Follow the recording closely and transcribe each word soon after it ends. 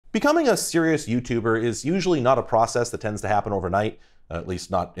Becoming a serious YouTuber is usually not a process that tends to happen overnight, at least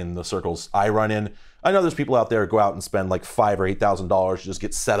not in the circles I run in. I know there's people out there who go out and spend like $5,000 or $8,000 to just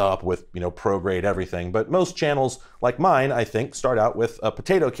get set up with, pro grade everything. But most channels like mine, I think, start out with a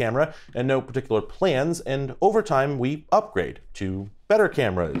potato camera and no particular plans. And over time, we upgrade to better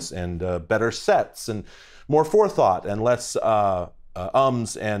cameras and better sets and more forethought and less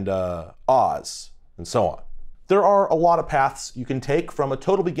ums and ahs and so on. There are a lot of paths you can take from a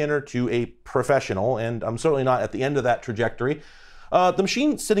total beginner to a professional, and I'm certainly not at the end of that trajectory. The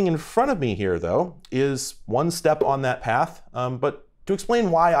machine sitting in front of me here, though, is one step on that path. But to explain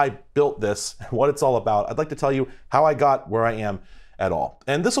why I built this and what it's all about, I'd like to tell you how I got where I am at all.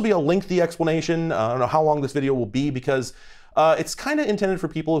 And this will be a lengthy explanation. I don't know how long this video will be because it's kind of intended for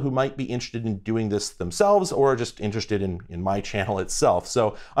people who might be interested in doing this themselves or just interested in my channel itself.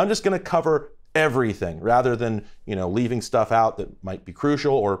 So I'm just going to cover everything rather than leaving stuff out that might be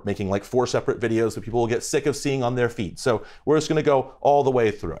crucial or making like 4 separate videos that people will get sick of seeing on their feed. So we're just going to go all the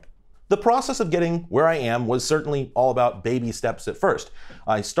way through it. The process of getting where I am was certainly all about baby steps at first.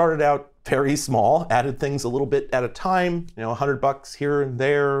 I started out very small, added things a little bit at a time, $100 here and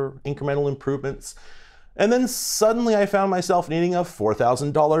there, incremental improvements. And then suddenly I found myself needing a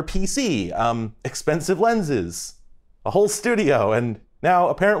 $4,000 PC, expensive lenses, a whole studio, and now,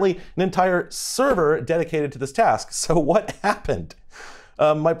 apparently, an entire server dedicated to this task. So what happened?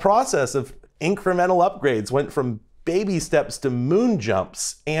 My process of incremental upgrades went from baby steps to moon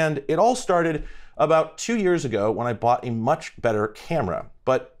jumps, and it all started about 2 years ago when I bought a much better camera.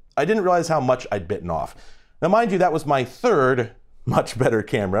 But I didn't realize how much I'd bitten off. Now, mind you, that was my third much better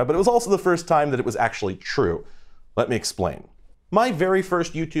camera, but it was also the first time that it was actually true. Let me explain. My very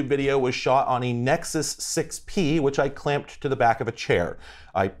first YouTube video was shot on a Nexus 6P, which I clamped to the back of a chair.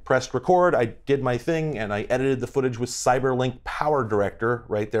 I pressed record, I did my thing, and I edited the footage with Cyberlink Power Director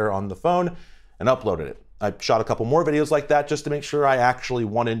right there on the phone and uploaded it. I shot a couple more videos like that just to make sure I actually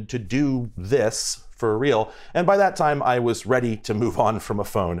wanted to do this for real. And by that time, I was ready to move on from a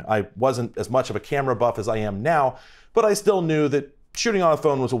phone. I wasn't as much of a camera buff as I am now, but I still knew that shooting on a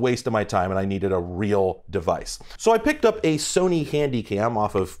phone was a waste of my time and I needed a real device. So I picked up a Sony Handycam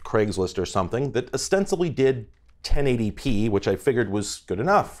off of Craigslist or something that ostensibly did 1080p, which I figured was good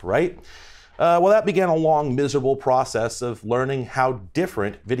enough, right? Well, that began a long, miserable process of learning how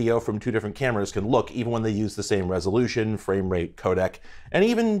different video from 2 different cameras can look, even when they use the same resolution, frame rate, codec, and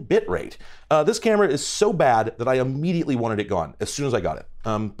even bit rate. This camera is so bad that I immediately wanted it gone as soon as I got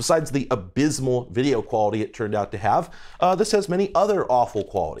it. Besides the abysmal video quality it turned out to have, this has many other awful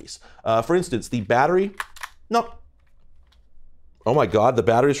qualities. For instance, the battery, no. Oh my God, the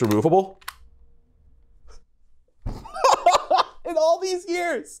battery's removable? In all these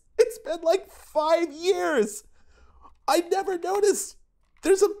years, it's been like 5 years. I never noticed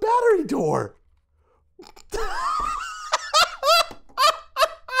there's a battery door.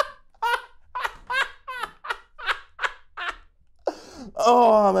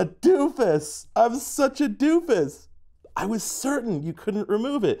 Oh, I'm a doofus. I'm such a doofus. I was certain you couldn't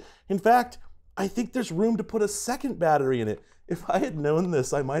remove it. In fact, I think there's room to put a second battery in it. If I had known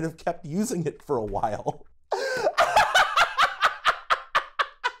this, I might have kept using it for a while.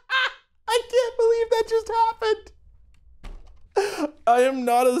 That just happened. I am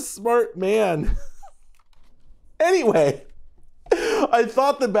not a smart man. Anyway, I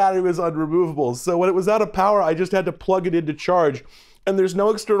thought the battery was unremovable, so when it was out of power, I just had to plug it into charge. And there's no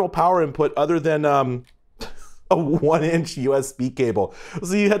external power input other than a 1-inch USB cable.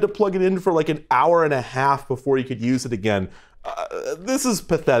 So you had to plug it in for like an hour and a half before you could use it again. This is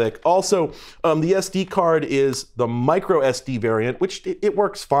pathetic. Also, the SD card is the micro SD variant, which it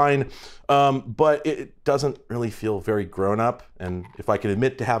works fine, but it doesn't really feel very grown up. And if I can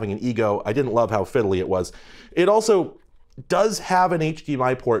admit to having an ego, I didn't love how fiddly it was. It also does have an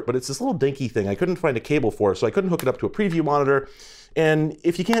HDMI port, but it's this little dinky thing I couldn't find a cable for, so I couldn't hook it up to a preview monitor. And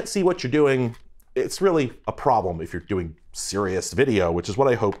if you can't see what you're doing, it's really a problem if you're doing serious video, which is what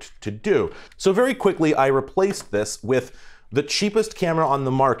I hoped to do. So very quickly, I replaced this with the cheapest camera on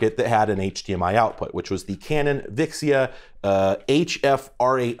the market that had an HDMI output, which was the Canon Vixia HF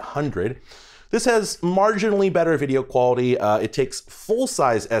R800. This has marginally better video quality. It takes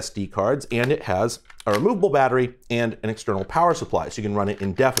full-size SD cards, and it has a removable battery and an external power supply, so you can run it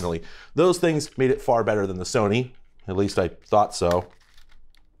indefinitely. Those things made it far better than the Sony. At least I thought so.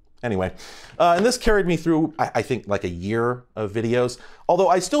 Anyway, and this carried me through, I think, like a year of videos, although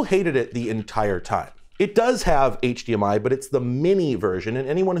I still hated it the entire time. It does have HDMI, but it's the mini version, and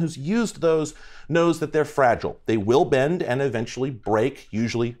anyone who's used those knows that they're fragile. They will bend and eventually break,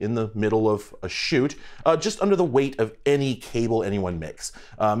 usually in the middle of a shoot, just under the weight of any cable anyone makes.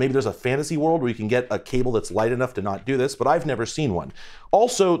 Maybe there's a fantasy world where you can get a cable that's light enough to not do this, but I've never seen one.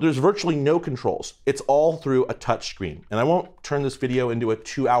 Also, there's virtually no controls. It's all through a touchscreen. And I won't turn this video into a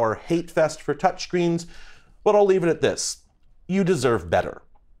 2-hour hate fest for touchscreens, but I'll leave it at this. You deserve better.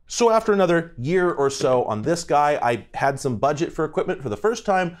 So after another year or so on this guy, I had some budget for equipment for the first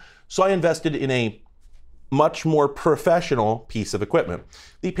time, so I invested in a much more professional piece of equipment,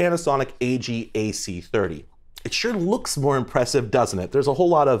 the Panasonic AG-AC30. It sure looks more impressive, doesn't it? There's a whole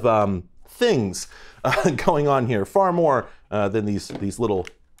lot of things going on here, far more than these little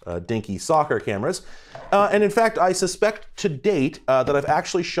dinky soccer cameras. And in fact, I suspect to date that I've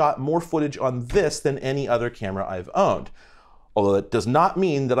actually shot more footage on this than any other camera I've owned. Although that does not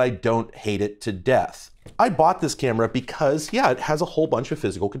mean that I don't hate it to death. I bought this camera because, yeah, it has a whole bunch of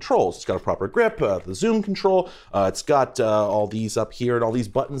physical controls. It's got a proper grip, the zoom control, it's got all these up here and all these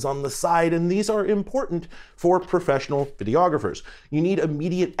buttons on the side, and these are important for professional videographers. You need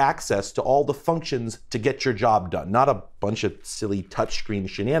immediate access to all the functions to get your job done, not a bunch of silly touchscreen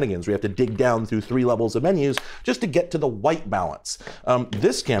shenanigans where you have to dig down through 3 levels of menus just to get to the white balance.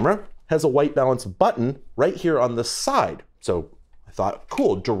 This camera has a white balance button right here on the side. So I thought,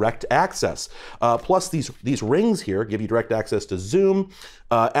 cool, direct access. Plus these rings here give you direct access to zoom,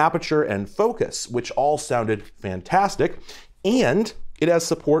 aperture, and focus, which all sounded fantastic. And it has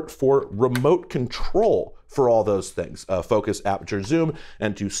support for remote control for all those things, focus, aperture, zoom,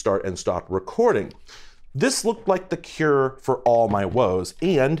 and to start and stop recording. This looked like the cure for all my woes,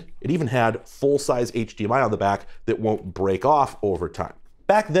 and it even had full-size HDMI on the back that won't break off over time.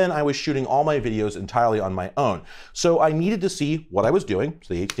 Back then, I was shooting all my videos entirely on my own, so I needed to see what I was doing,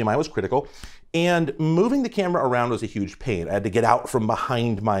 so the HDMI was critical, and moving the camera around was a huge pain. I had to get out from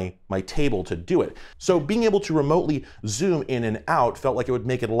behind my table to do it. So being able to remotely zoom in and out felt like it would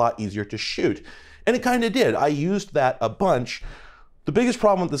make it a lot easier to shoot. And it kind of did. I used that a bunch. The biggest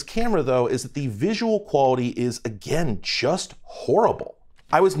problem with this camera, though, is that the visual quality is, again, just horrible.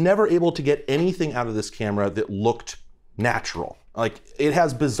 I was never able to get anything out of this camera that looked natural. Like, it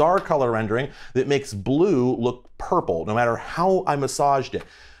has bizarre color rendering that makes blue look purple, no matter how I massaged it.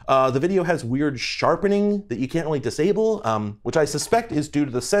 The video has weird sharpening that you can't really disable, which I suspect is due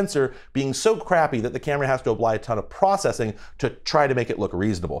to the sensor being so crappy that the camera has to apply a ton of processing to try to make it look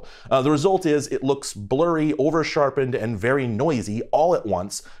reasonable. The result is it looks blurry, over-sharpened, and very noisy all at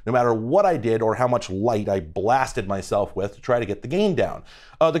once, no matter what I did or how much light I blasted myself with to try to get the gain down.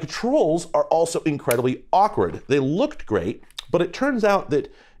 The controls are also incredibly awkward. They looked great, but it turns out that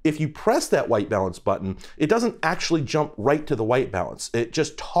if you press that white balance button, it doesn't actually jump right to the white balance. It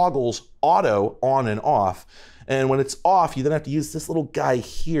just toggles auto on and off. And when it's off, you then have to use this little guy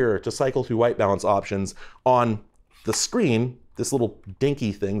here to cycle through white balance options on the screen, this little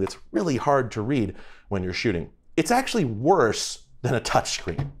dinky thing that's really hard to read when you're shooting. It's actually worse than a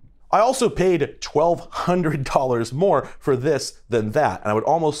touchscreen. I also paid $1,200 more for this than that, and I would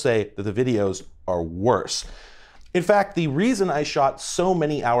almost say that the videos are worse. In fact, the reason I shot so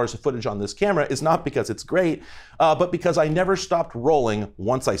many hours of footage on this camera is not because it's great, but because I never stopped rolling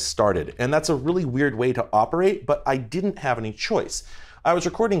once I started. And that's a really weird way to operate, but I didn't have any choice. I was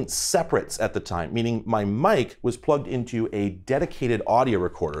recording separates at the time, meaning my mic was plugged into a dedicated audio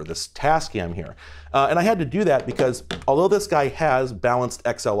recorder, this Tascam here. And I had to do that because although this guy has balanced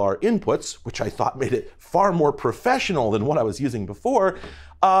XLR inputs, which I thought made it far more professional than what I was using before,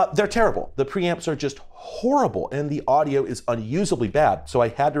 they're terrible. The preamps are just horrible and the audio is unusably bad, so I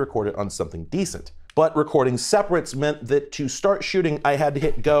had to record it on something decent. But recording separates meant that to start shooting, I had to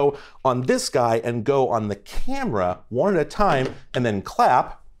hit go on this guy and go on the camera one at a time and then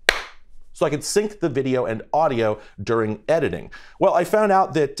clap so I could sync the video and audio during editing. Well, I found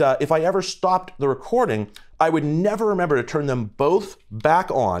out that if I ever stopped the recording, I would never remember to turn them both back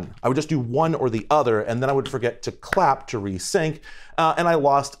on. I would just do one or the other, and then I would forget to clap to resync, and I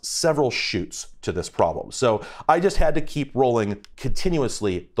lost several shoots to this problem. So I just had to keep rolling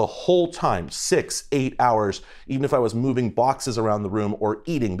continuously the whole time, 6, 8 hours, even if I was moving boxes around the room or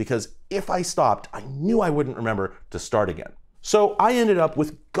eating, because if I stopped, I knew I wouldn't remember to start again. So I ended up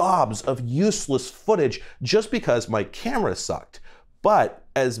with gobs of useless footage just because my camera sucked. But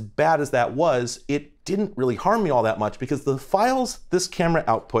as bad as that was, it didn't really harm me all that much because the files this camera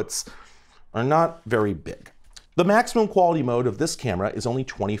outputs are not very big. The maximum quality mode of this camera is only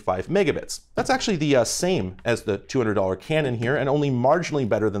 25 megabits. That's actually the same as the $200 Canon here and only marginally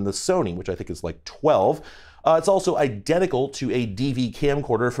better than the Sony, which I think is like 12. It's also identical to a DV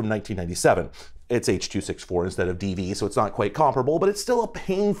camcorder from 1997. It's H.264 instead of DV, so it's not quite comparable, but it's still a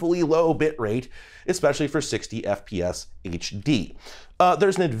painfully low bit rate, especially for 60 FPS HD.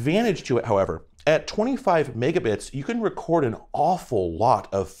 There's an advantage to it, however. At 25 megabits, you can record an awful lot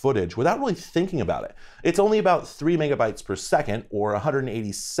of footage without really thinking about it. It's only about 3 megabytes per second, or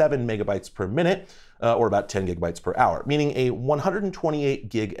 187 megabytes per minute, or about 10 gigabytes per hour, meaning a 128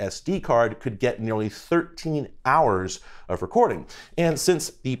 gig SD card could get nearly 13 hours of recording. And since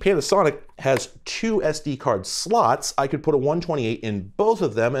the Panasonic has 2 SD card slots, I could put a 128 in both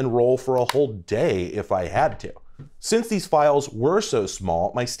of them and roll for a whole day if I had to. Since these files were so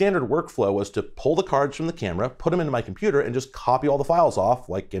small, my standard workflow was to pull the cards from the camera, put them into my computer, and just copy all the files off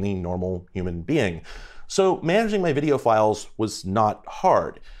like any normal human being. So managing my video files was not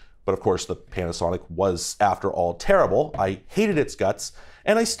hard. But of course, the Panasonic was, after all, terrible. I hated its guts,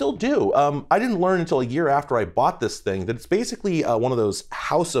 and I still do. I didn't learn until a year after I bought this thing that it's basically one of those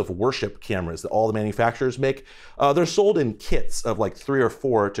house of worship cameras that all the manufacturers make. They're sold in kits of like 3 or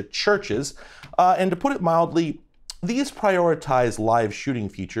 4 to churches. And to put it mildly, these prioritize live shooting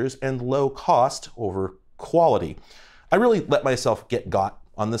features and low cost over quality. I really let myself get got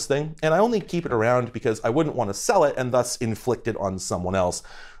on this thing, and I only keep it around because I wouldn't want to sell it and thus inflict it on someone else.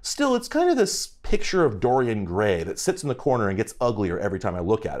 Still, it's kind of this picture of Dorian Gray that sits in the corner and gets uglier every time I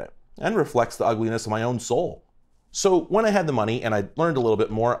look at it, and reflects the ugliness of my own soul. So when I had the money and I learned a little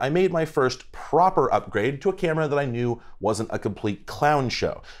bit more, I made my first proper upgrade to a camera that I knew wasn't a complete clown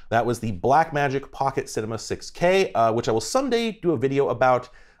show. That was the Blackmagic Pocket Cinema 6K, which I will someday do a video about.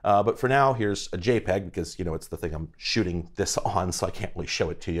 But for now, here's a JPEG because, you know, it's the thing I'm shooting this on, so I can't really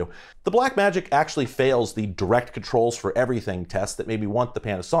show it to you. The Blackmagic actually fails the direct controls for everything test that made me want the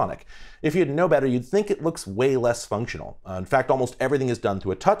Panasonic. If you didn't know better, you'd think it looks way less functional. In fact, almost everything is done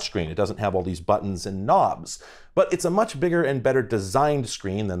through a touchscreen. It doesn't have all these buttons and knobs. But it's a much bigger and better designed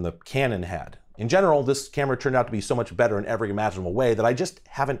screen than the Canon had. In general, this camera turned out to be so much better in every imaginable way that I just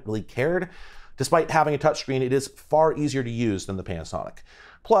haven't really cared. Despite having a touchscreen, it is far easier to use than the Panasonic.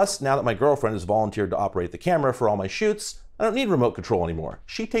 Plus, now that my girlfriend has volunteered to operate the camera for all my shoots, I don't need remote control anymore.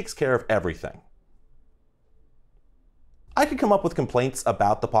 She takes care of everything. I could come up with complaints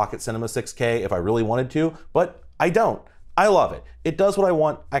about the Pocket Cinema 6K if I really wanted to, but I don't. I love it. It does what I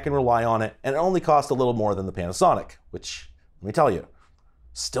want, I can rely on it, and it only costs a little more than the Panasonic, which, let me tell you,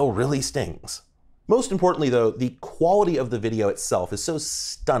 still really stings. Most importantly though, the quality of the video itself is so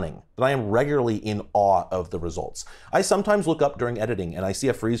stunning that I am regularly in awe of the results. I sometimes look up during editing and I see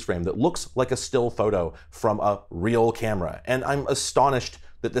a freeze frame that looks like a still photo from a real camera, and I'm astonished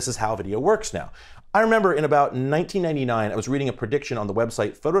that this is how video works now. I remember in about 1999, I was reading a prediction on the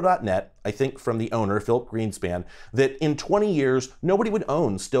website photo.net, I think from the owner, Philip Greenspan, that in 20 years, nobody would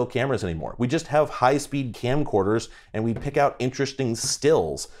own still cameras anymore. We'd just have high-speed camcorders and we'd pick out interesting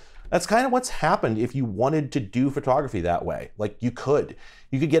stills. That's kind of what's happened if you wanted to do photography that way. Like, you could.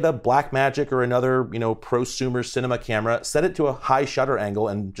 You could get a Blackmagic or another, prosumer cinema camera, set it to a high shutter angle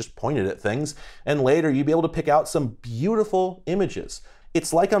and just point it at things, and later you'd be able to pick out some beautiful images.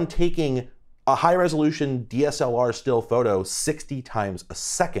 It's like I'm taking a high-resolution DSLR still photo 60 times a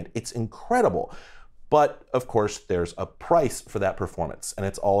second. It's incredible. But, of course, there's a price for that performance, and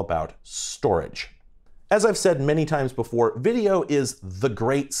it's all about storage. As I've said many times before, video is the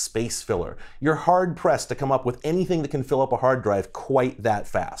great space filler. You're hard-pressed to come up with anything that can fill up a hard drive quite that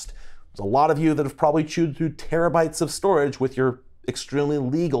fast. There's a lot of you that have probably chewed through terabytes of storage with your extremely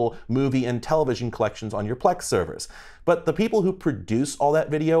legal movie and television collections on your Plex servers. But the people who produce all that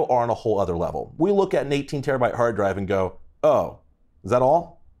video are on a whole other level. We look at an 18 terabyte hard drive and go, oh, is that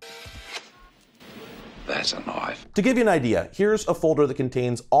all? That's a knife. To give you an idea, here's a folder that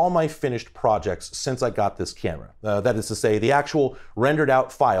contains all my finished projects since I got this camera. That is to say, the actual rendered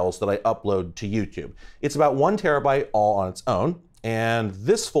out files that I upload to YouTube. It's about 1 terabyte all on its own. And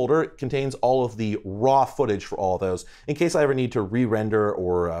this folder contains all of the raw footage for all of those in case I ever need to re-render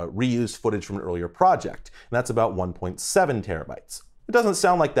or reuse footage from an earlier project. And that's about 1.7 terabytes. It doesn't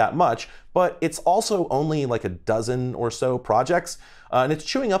sound like that much, but it's also only like a dozen or so projects, and it's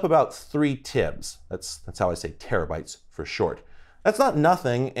chewing up about 3 tibs. That's how I say terabytes for short. That's not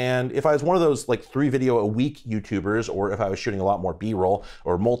nothing, and if I was one of those like 3 video a week YouTubers, or if I was shooting a lot more B-roll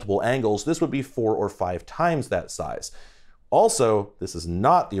or multiple angles, this would be 4 or 5 times that size. Also, this is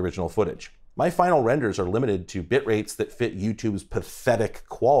not the original footage. My final renders are limited to bit rates that fit YouTube's pathetic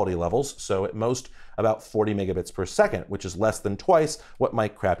quality levels, so at most about 40 megabits per second, which is less than twice what my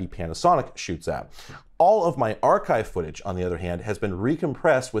crappy Panasonic shoots at. All of my archive footage, on the other hand, has been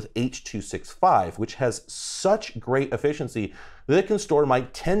recompressed with H.265, which has such great efficiency that it can store my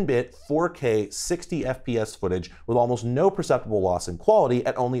 10-bit 4K 60 FPS footage with almost no perceptible loss in quality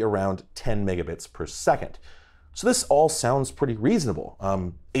at only around 10 megabits per second. So this all sounds pretty reasonable.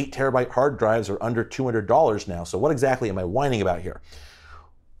 8 terabyte hard drives are under $200 now, so what exactly am I whining about here?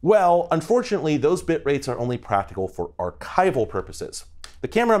 Well, unfortunately, those bit rates are only practical for archival purposes. The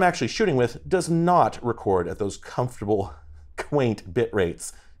camera I'm actually shooting with does not record at those comfortable, quaint bit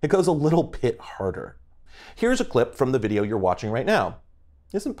rates. It goes a little bit harder. Here's a clip from the video you're watching right now.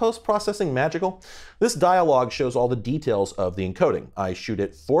 Isn't post-processing magical? This dialogue shows all the details of the encoding. I shoot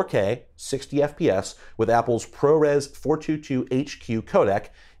at 4K, 60 FPS with Apple's ProRes 422HQ codec,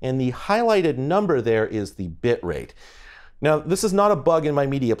 and the highlighted number there is the bit rate. Now, this is not a bug in my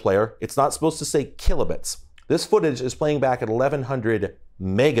media player. It's not supposed to say kilobits. This footage is playing back at 1100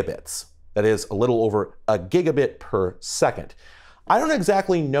 megabits. That is a little over a gigabit per second. I don't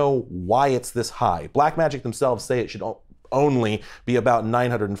exactly know why it's this high. Blackmagic themselves say it should only be about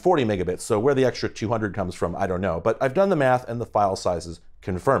 940 megabits, so where the extra 200 comes from, I don't know. But I've done the math and the file sizes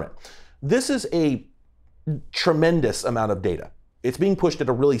confirm it. This is a tremendous amount of data. It's being pushed at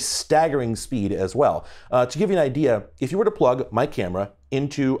a really staggering speed as well. To give you an idea, if you were to plug my camera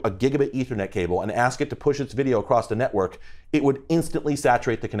into a gigabit Ethernet cable and ask it to push its video across the network, it would instantly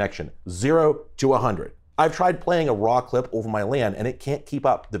saturate the connection, 0 to 100. I've tried playing a raw clip over my LAN and it can't keep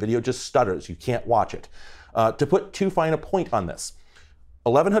up. The video just stutters. You can't watch it. To put too fine a point on this,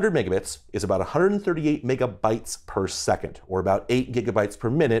 1100 megabits is about 138 megabytes per second, or about 8 gigabytes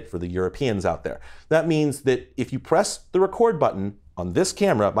per minute for the Europeans out there. That means that if you press the record button on this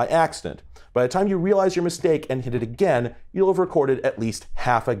camera by accident, by the time you realize your mistake and hit it again, you'll have recorded at least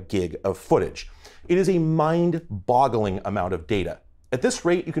half a gig of footage. It is a mind-boggling amount of data. At this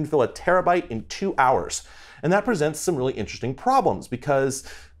rate, you can fill a terabyte in 2 hours. And that presents some really interesting problems because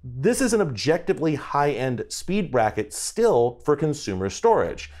this is an objectively high-end speed bracket still for consumer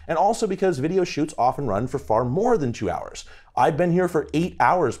storage, and also because video shoots often run for far more than 2 hours. I've been here for 8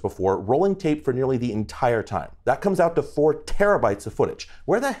 hours before, rolling tape for nearly the entire time. That comes out to 4 terabytes of footage.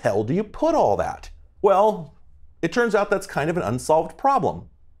 Where the hell do you put all that? Well, it turns out that's kind of an unsolved problem.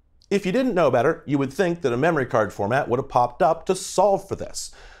 If you didn't know better, you would think that a memory card format would have popped up to solve for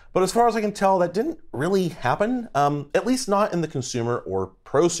this. But as far as I can tell, that didn't really happen, at least not in the consumer or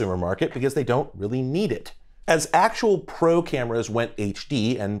prosumer market, because they don't really need it. As actual pro cameras went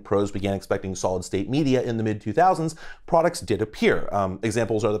HD and pros began expecting solid-state media in the mid-2000s, products did appear.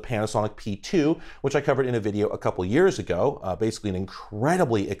 Examples are the Panasonic P2, which I covered in a video a couple years ago, basically an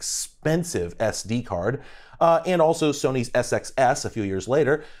incredibly expensive SD card, and also Sony's SXS a few years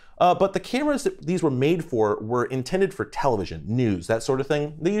later. But the cameras that these were made for were intended for television, news, that sort of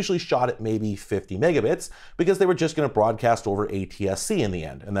thing. They usually shot at maybe 50 megabits because they were just going to broadcast over ATSC in the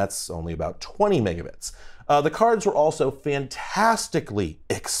end, and that's only about 20 megabits. The cards were also fantastically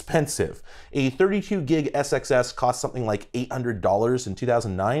expensive. A 32 gig SXS cost something like $800 in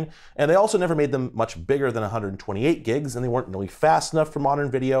 2009, and they also never made them much bigger than 128 gigs, and they weren't really fast enough for modern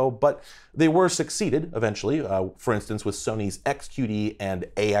video, but they were succeeded eventually, for instance with Sony's XQD and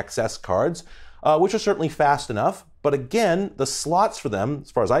AXS cards, which are certainly fast enough, but again, the slots for them,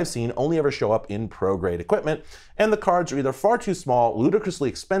 as far as I've seen, only ever show up in pro-grade equipment, and the cards are either far too small, ludicrously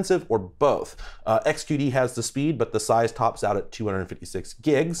expensive, or both. XQD has the speed, but the size tops out at 256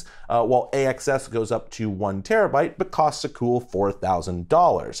 gigs, while AXS goes up to 1 terabyte, but costs a cool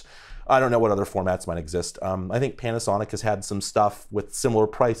 $4,000. I don't know what other formats might exist. I think Panasonic has had some stuff with similar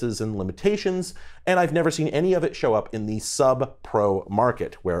prices and limitations, and I've never seen any of it show up in the sub-pro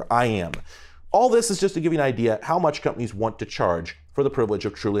market, where I am. All this is just to give you an idea how much companies want to charge for the privilege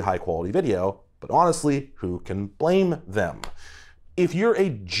of truly high-quality video, but honestly, who can blame them? If you're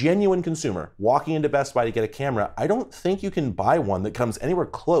a genuine consumer walking into Best Buy to get a camera, I don't think you can buy one that comes anywhere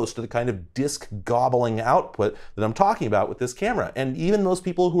close to the kind of disc-gobbling output that I'm talking about with this camera. And even those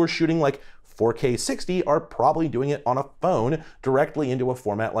people who are shooting like 4K 60 are probably doing it on a phone directly into a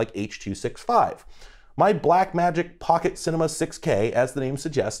format like H.265. My Blackmagic Pocket Cinema 6K, as the name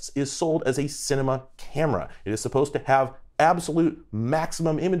suggests, is sold as a cinema camera. It is supposed to have absolute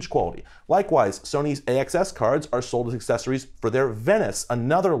maximum image quality. Likewise, Sony's AXS cards are sold as accessories for their Venice,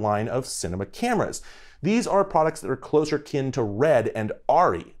 another line of cinema cameras. These are products that are closer kin to Red and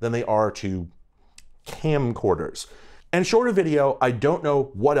Ari than they are to camcorders. And short of video, I don't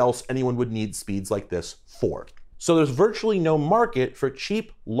know what else anyone would need speeds like this for. So there's virtually no market for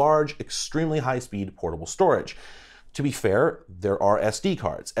cheap, large, extremely high-speed portable storage. To be fair, there are SD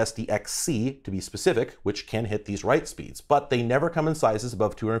cards, SDXC to be specific, which can hit these write speeds, but they never come in sizes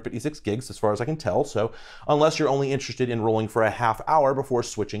above 256 gigs as far as I can tell, so unless you're only interested in rolling for a half hour before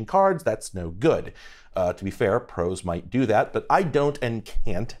switching cards, that's no good. To be fair, pros might do that, but I don't and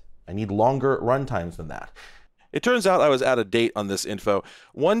can't. I need longer runtimes than that. It turns out I was out of date on this info.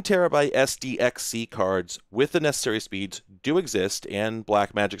 1 terabyte SDXC cards with the necessary speeds do exist, and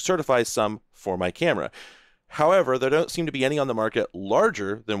Blackmagic certifies some for my camera. However, there don't seem to be any on the market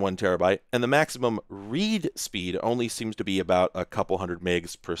larger than 1 terabyte, and the maximum read speed only seems to be about a couple hundred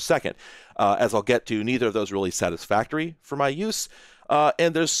megs per second. As I'll get to, neither of those are really satisfactory for my use.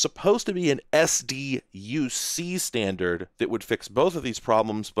 And there's supposed to be an SDUC standard that would fix both of these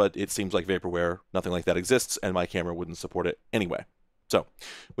problems, but it seems like vaporware, nothing like that exists, and my camera wouldn't support it anyway. So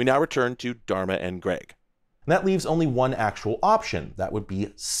we now return to Dharma and Greg. And that leaves only one actual option. That would be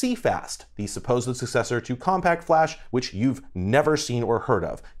CFast, the supposed successor to Compact Flash, which you've never seen or heard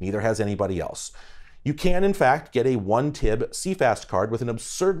of. Neither has anybody else. You can, in fact, get a 1 TB CFast card with an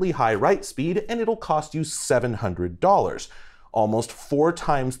absurdly high write speed, and it'll cost you $700. Almost 4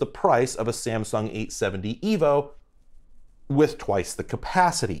 times the price of a Samsung 870 EVO with twice the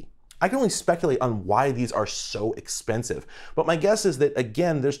capacity. I can only speculate on why these are so expensive, but my guess is that,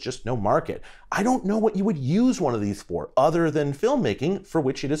 again, there's just no market. I don't know what you would use one of these for, other than filmmaking, for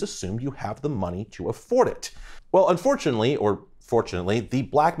which it is assumed you have the money to afford it. Well, unfortunately, or fortunately, the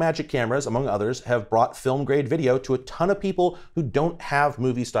Blackmagic cameras, among others, have brought film-grade video to a ton of people who don't have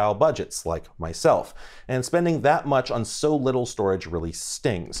movie-style budgets, like myself, and spending that much on so little storage really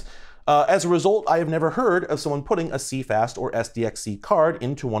stings. As a result, I have never heard of someone putting a CFast or SDXC card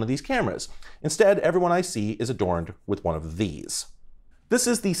into one of these cameras. Instead, everyone I see is adorned with one of these. This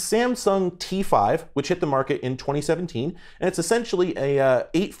is the Samsung T5, which hit the market in 2017, and it's essentially a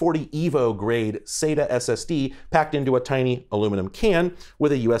 840 EVO grade SATA SSD packed into a tiny aluminum can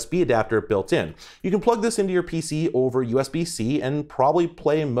with a USB adapter built in. You can plug this into your PC over USB-C and probably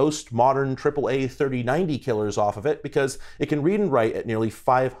play most modern AAA 3090 killers off of it because it can read and write at nearly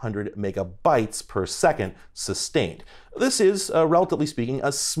 500 megabytes per second sustained. This is, relatively speaking,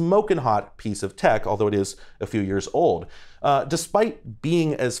 a smoking hot piece of tech, although it is a few years old. Despite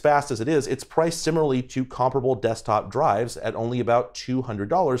being as fast as it is, it's priced similarly to comparable desktop drives at only about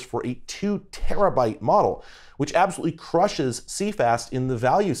 $200 for a 2 terabyte model, which absolutely crushes CFast in the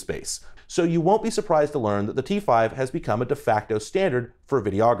value space. So you won't be surprised to learn that the T5 has become a de facto standard for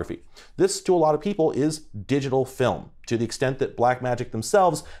videography. This, to a lot of people, is digital film, to the extent that Blackmagic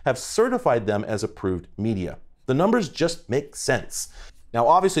themselves have certified them as approved media. The numbers just make sense. Now,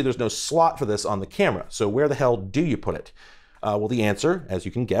 obviously, there's no slot for this on the camera, so where the hell do you put it? Well, the answer, as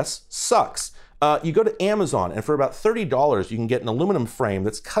you can guess, sucks. You go to Amazon, and for about $30, you can get an aluminum frame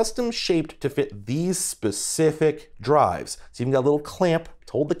that's custom shaped to fit these specific drives. So you've got a little clamp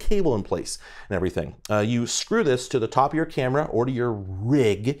to hold the cable in place and everything. You screw this to the top of your camera or to your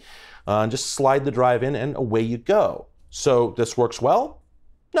rig, and just slide the drive in, and away you go. So this works well?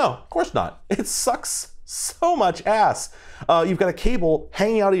 No, of course not. It sucks so much ass. You've got a cable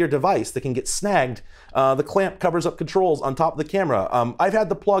hanging out of your device that can get snagged. The clamp covers up controls on top of the camera. I've had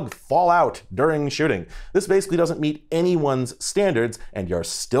the plug fall out during shooting. This basically doesn't meet anyone's standards, and you're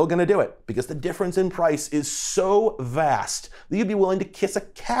still gonna do it because the difference in price is so vast that you'd be willing to kiss a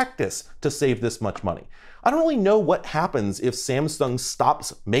cactus to save this much money. I don't really know what happens if Samsung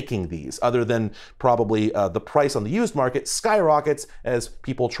stops making these, other than probably the price on the used market skyrockets as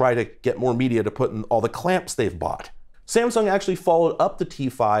people try to get more media to put in all the clamps they've bought. Samsung actually followed up the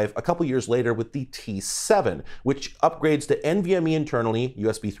T5 a couple years later with the T7, which upgrades to NVMe internally,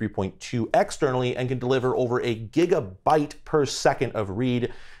 USB 3.2 externally, and can deliver over a gigabyte per second of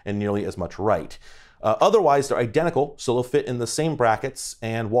read and nearly as much write. Otherwise, they're identical, so they'll fit in the same brackets,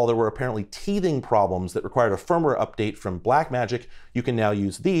 and while there were apparently teething problems that required a firmware update from Blackmagic, you can now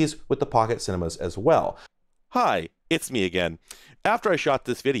use these with the Pocket Cinemas as well. Hi, it's me again. After I shot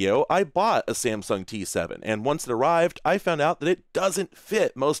this video, I bought a Samsung T7, and once it arrived, I found out that it doesn't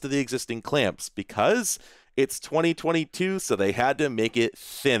fit most of the existing clamps because it's 2022, so they had to make it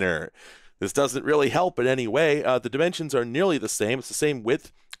thinner. This doesn't really help in any way. The dimensions are nearly the same. It's the same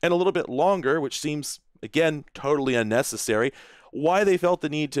width and a little bit longer, which seems, again, totally unnecessary. Why they felt the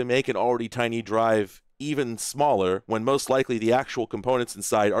need to make an already tiny drive even smaller when most likely the actual components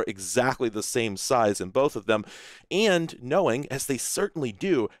inside are exactly the same size in both of them, and knowing, as they certainly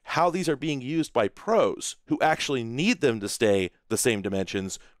do, how these are being used by pros who actually need them to stay the same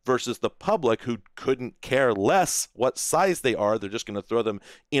dimensions versus the public who couldn't care less what size they are, they're just going to throw them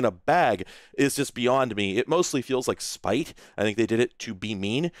in a bag, is just beyond me. It mostly feels like spite. I think they did it to be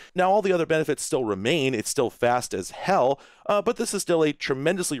mean. Now, all the other benefits still remain. It's still fast as hell, but this is still a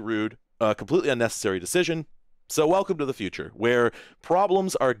tremendously rude, completely unnecessary decision. So welcome to the future, where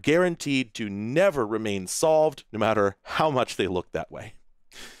problems are guaranteed to never remain solved, no matter how much they look that way.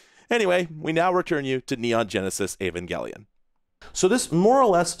 Anyway, we now return you to Neon Genesis Evangelion. So this more or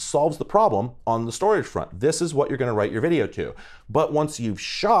less solves the problem on the storage front. This is what you're going to write your video to. But once you've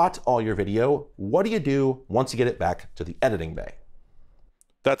shot all your video, what do you do once you get it back to the editing bay?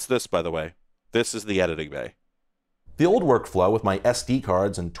 That's this, by the way. This is the editing bay. The old workflow with my SD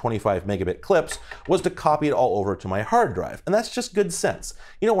cards and 25 megabit clips was to copy it all over to my hard drive. And that's just good sense.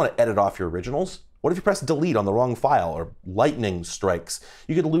 You don't want to edit off your originals. What if you press delete on the wrong file or lightning strikes?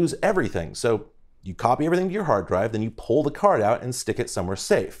 You could lose everything. So you copy everything to your hard drive, then you pull the card out and stick it somewhere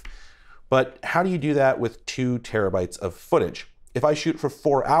safe. But how do you do that with 2 terabytes of footage? If I shoot for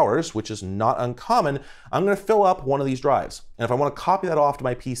 4 hours, which is not uncommon, I'm going to fill up one of these drives. And if I want to copy that off to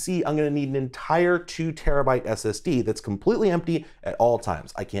my PC, I'm going to need an entire 2 terabyte SSD that's completely empty at all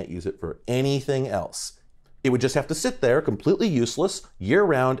times. I can't use it for anything else. It would just have to sit there completely useless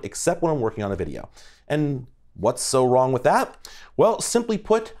year-round, except when I'm working on a video. And what's so wrong with that? Well, simply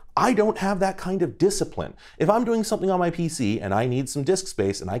put, I don't have that kind of discipline. If I'm doing something on my PC and I need some disk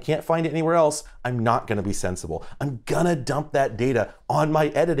space and I can't find it anywhere else, I'm not going to be sensible. I'm going to dump that data on my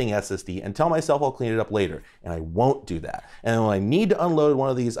editing SSD and tell myself I'll clean it up later. And I won't do that. And when I need to unload one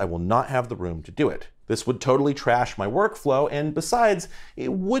of these, I will not have the room to do it. This would totally trash my workflow, and besides,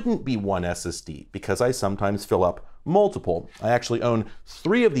 it wouldn't be one SSD because I sometimes fill up multiple. I actually own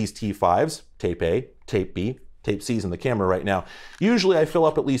 3 of these T5s, tape A, tape B, tape C's in the camera right now. Usually I fill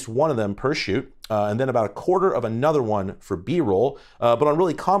up at least one of them per shoot, and then about a quarter of another one for B-roll. But on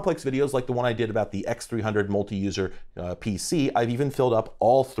really complex videos like the one I did about the X300 multi-user PC, I've even filled up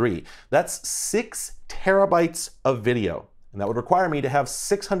all 3. That's 6 terabytes of video. And that would require me to have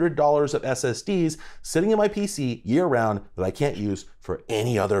 $600 of SSDs sitting in my PC year-round that I can't use for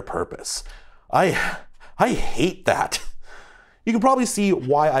any other purpose. I hate that. You can probably see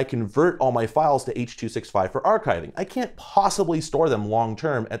why I convert all my files to H.265 for archiving. I can't possibly store them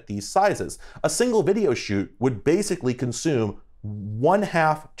long-term at these sizes. A single video shoot would basically consume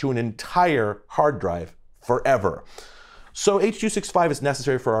 1/2 to an entire hard drive forever. So H.265 is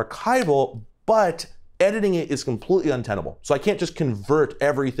necessary for archival, but editing it is completely untenable. So I can't just convert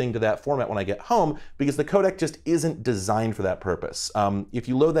everything to that format when I get home because the codec just isn't designed for that purpose. If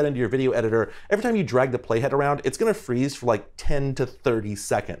you load that into your video editor, every time you drag the playhead around, it's gonna freeze for like 10 to 30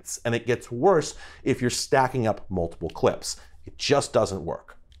 seconds. And it gets worse if you're stacking up multiple clips. It just doesn't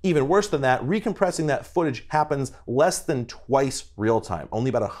work. Even worse than that, recompressing that footage happens less than twice real time, only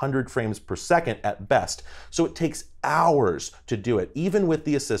about 100 frames per second at best. So it takes hours to do it, even with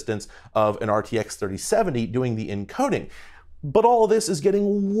the assistance of an RTX 3070 doing the encoding. But all of this is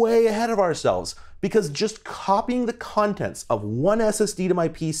getting way ahead of ourselves because just copying the contents of one SSD to my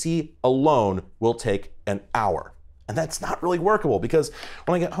PC alone will take an hour. And that's not really workable because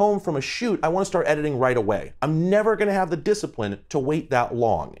when I get home from a shoot, I want to start editing right away. I'm never going to have the discipline to wait that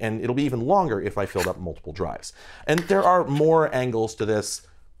long, and it'll be even longer if I filled up multiple drives. And there are more angles to this,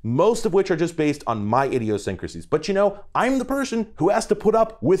 most of which are just based on my idiosyncrasies. But you know, I'm the person who has to put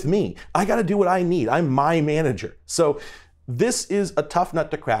up with me. I got to do what I need. I'm my manager. So this is a tough nut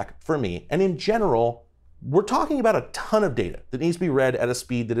to crack for me. And in general, we're talking about a ton of data that needs to be read at a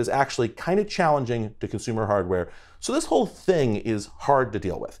speed that is actually kind of challenging to consumer hardware. So this whole thing is hard to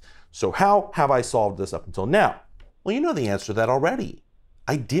deal with. So how have I solved this up until now? Well, you know the answer to that already.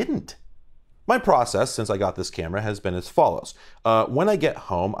 I didn't. My process since I got this camera has been as follows. When I get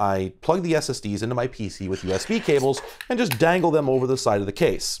home, I plug the SSDs into my PC with USB cables and just dangle them over the side of the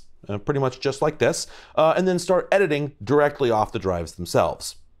case, pretty much just like this, and then start editing directly off the drives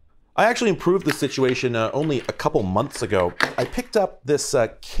themselves. I actually improved the situation only a couple months ago. I picked up this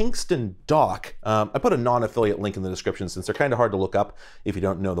Kingston dock. I put a non-affiliate link in the description since they're kind of hard to look up if you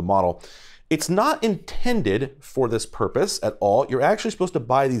don't know the model. It's not intended for this purpose at all. You're actually supposed to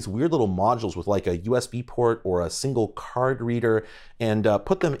buy these weird little modules with like a USB port or a single card reader and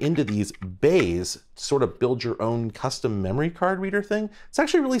put them into these bays to sort of build your own custom memory card reader thing. It's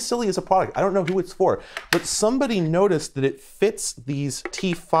actually really silly as a product. I don't know who it's for, but somebody noticed that it fits these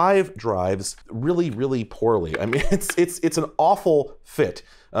T5 drives really, really poorly. I mean, it's an awful fit.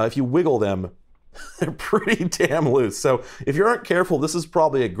 If you wiggle them, They're pretty damn loose. So if you aren't careful, this is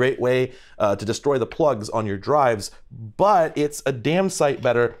probably a great way to destroy the plugs on your drives, but it's a damn sight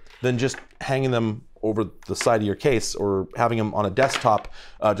better than just hanging them over the side of your case or having them on a desktop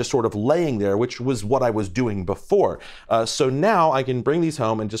just sort of laying there, which was what I was doing before. So now I can bring these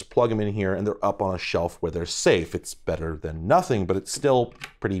home and just plug them in here and they're up on a shelf where they're safe. It's better than nothing, but it's still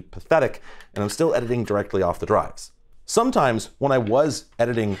pretty pathetic, and I'm still editing directly off the drives. Sometimes when I was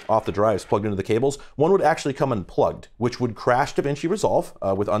editing off the drives plugged into the cables, one would actually come unplugged, which would crash DaVinci Resolve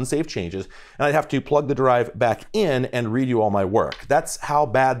with unsaved changes, and I'd have to plug the drive back in and redo all my work. That's how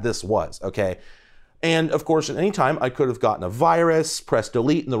bad this was, okay? And of course, at any time, I could have gotten a virus, pressed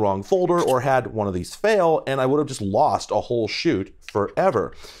delete in the wrong folder, or had one of these fail, and I would have just lost a whole shoot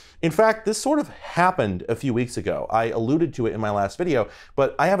forever. In fact, this sort of happened a few weeks ago. I alluded to it in my last video,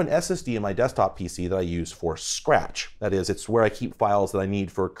 but I have an SSD in my desktop PC that I use for Scratch. That is, it's where I keep files that I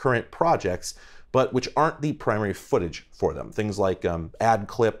need for current projects, but which aren't the primary footage for them. Things like ad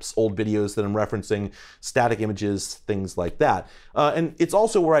clips, old videos that I'm referencing, static images, things like that. And it's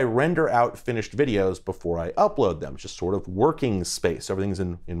also where I render out finished videos before I upload them, just sort of working space. Everything's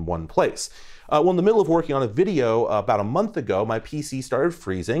in one place. Well, in the middle of working on a video about a month ago, my PC started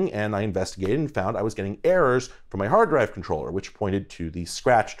freezing, and I investigated and found I was getting errors from my hard drive controller, which pointed to the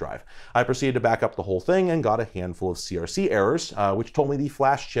Scratch drive. I proceeded to back up the whole thing and got a handful of CRC errors, which told me the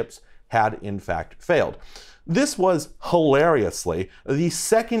flash chips had in fact failed. This was hilariously the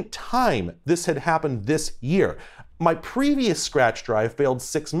second time this had happened this year. My previous Scratch drive failed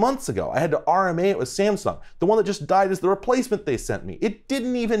 6 months ago. I had to RMA it with Samsung. The one that just died is the replacement they sent me. It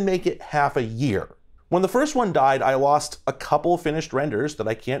didn't even make it half a year. When the first one died, I lost a couple finished renders that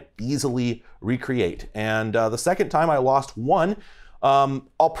I can't easily recreate. And the second time I lost one.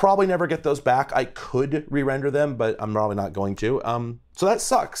 I'll probably never get those back. I could re-render them, but I'm probably not going to. So that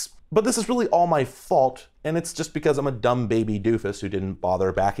sucks. But this is really all my fault, and it's just because I'm a dumb baby doofus who didn't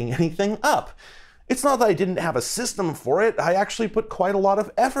bother backing anything up. It's not that I didn't have a system for it. I actually put quite a lot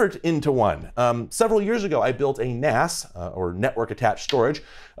of effort into one. Several years ago, I built a NAS, or network attached storage,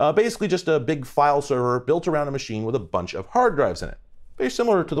 basically just a big file server built around a machine with a bunch of hard drives in it. Very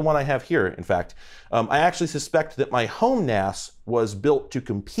similar to the one I have here, in fact. I actually suspect that my home NAS was built to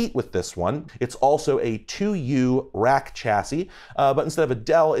compete with this one. It's also a 2U rack chassis, but instead of a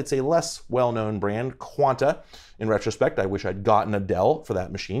Dell, it's a less well-known brand, Quanta. In retrospect, I wish I'd gotten a Dell for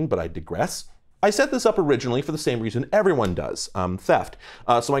that machine, but I digress. I set this up originally for the same reason everyone does, theft.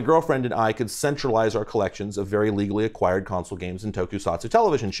 So my girlfriend and I could centralize our collections of very legally acquired console games and tokusatsu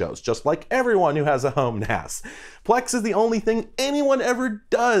television shows, just like everyone who has a home NAS. Plex is the only thing anyone ever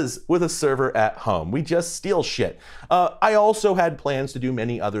does with a server at home. We just steal shit. I also had plans to do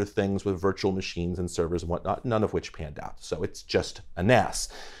many other things with virtual machines and servers and whatnot, none of which panned out. So it's just a NAS.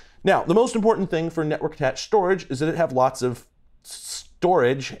 Now, the most important thing for network attached storage is that it have lots of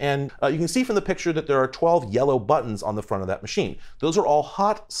storage, and you can see from the picture that there are 12 yellow buttons on the front of that machine. Those are all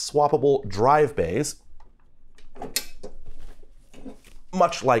hot swappable drive bays,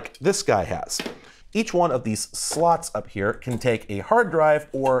 much like this guy has. Each one of these slots up here can take a hard drive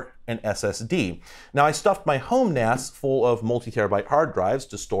or an SSD. Now, I stuffed my home NAS full of multi-terabyte hard drives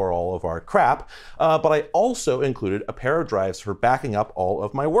to store all of our crap, but I also included a pair of drives for backing up all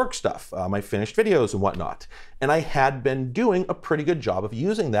of my work stuff, my finished videos and whatnot. And I had been doing a pretty good job of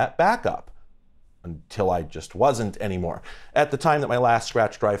using that backup, until I just wasn't anymore. At the time that my last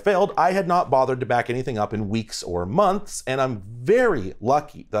Scratch drive failed, I had not bothered to back anything up in weeks or months, and I'm very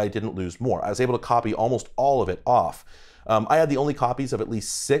lucky that I didn't lose more. I was able to copy almost all of it off. I had the only copies of at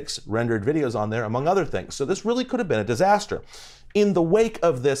least 6 rendered videos on there, among other things, so this really could have been a disaster. In the wake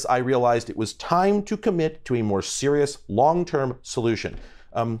of this, I realized it was time to commit to a more serious, long-term solution.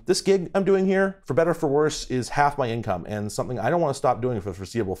 This gig I'm doing here, for better or for worse, is half my income and something I don't want to stop doing for the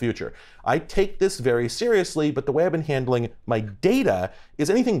foreseeable future. I take this very seriously, but the way I've been handling my data is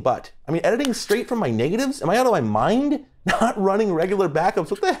anything but. I mean, editing straight from my negatives? Am I out of my mind? Not running regular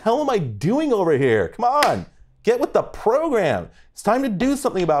backups? What the hell am I doing over here? Come on, get with the program. It's time to do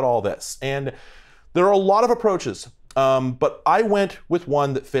something about all this. And there are a lot of approaches, but I went with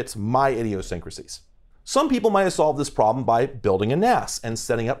one that fits my idiosyncrasies. Some people might have solved this problem by building a NAS and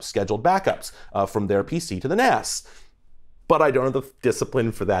setting up scheduled backups from their PC to the NAS. But I don't have the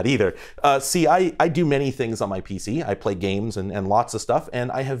discipline for that either. See, I do many things on my PC. I play games and lots of stuff,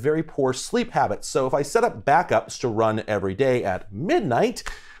 and I have very poor sleep habits. So if I set up backups to run every day at midnight,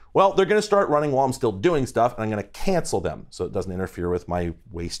 Well, they're going to start running while I'm still doing stuff, and I'm going to cancel them so it doesn't interfere with my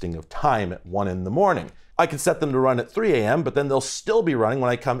wasting of time at 1 in the morning. I can set them to run at 3 a.m., but then they'll still be running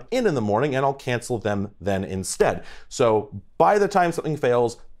when I come in the morning, and I'll cancel them then instead. So by the time something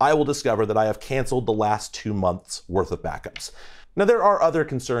fails, I will discover that I have canceled the last 2 months worth of backups. Now, there are other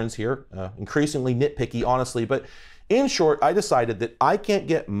concerns here, increasingly nitpicky, honestly, but in short, I decided that I can't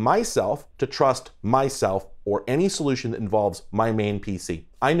get myself to trust myself or any solution that involves my main PC.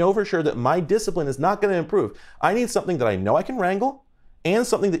 I know for sure that my discipline is not going to improve. I need something that I know I can wrangle and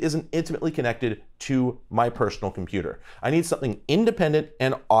something that isn't intimately connected to my personal computer. I need something independent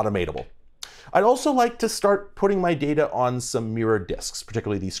and automatable. I'd also like to start putting my data on some mirrored disks,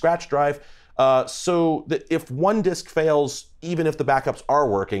 particularly the scratch drive, so that if one disk fails, even if the backups are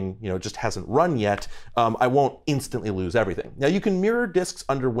working, it just hasn't run yet, I won't instantly lose everything. Now, you can mirror disks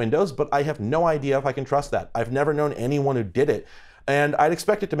under Windows, but I have no idea if I can trust that. I've never known anyone who did it, and I'd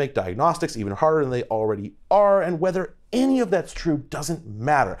expect it to make diagnostics even harder than they already are, and whether any of that's true doesn't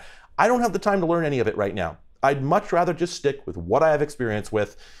matter. I don't have the time to learn any of it right now. I'd much rather just stick with what I have experience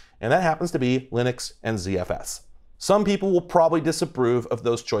with, and that happens to be Linux and ZFS. Some people will probably disapprove of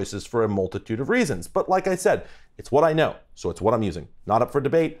those choices for a multitude of reasons, but like I said, it's what I know, so it's what I'm using. Not up for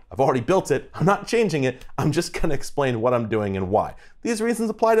debate. I've already built it. I'm not changing it. I'm just going to explain what I'm doing and why. These reasons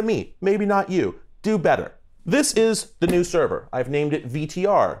apply to me, maybe not you. Do better. This is the new server. I've named it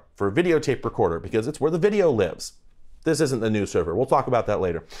VTR for videotape recorder because it's where the video lives. This isn't the new server. We'll talk about that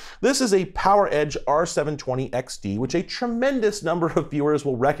later. This is a PowerEdge R720 XD, which a tremendous number of viewers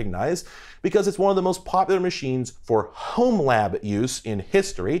will recognize because it's one of the most popular machines for home lab use in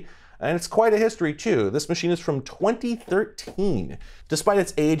history. And it's quite a history too. This machine is from 2013. Despite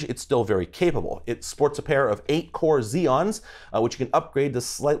its age, it's still very capable. It sports a pair of 8-core Xeons, which you can upgrade to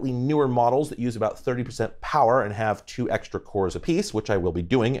slightly newer models that use about 30% power and have 2 extra cores apiece, which I will be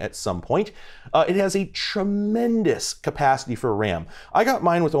doing at some point. It has a tremendous capacity for RAM. I got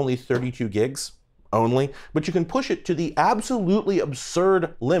mine with only 32 gigs. Only, but you can push it to the absolutely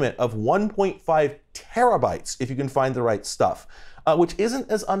absurd limit of 1.5 terabytes if you can find the right stuff, which isn't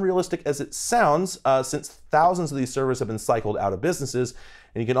as unrealistic as it sounds, since thousands of these servers have been cycled out of businesses,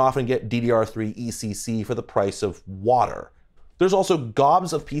 and you can often get DDR3 ECC for the price of water. There's also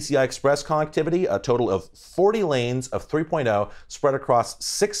gobs of PCI Express connectivity, a total of 40 lanes of 3.0 spread across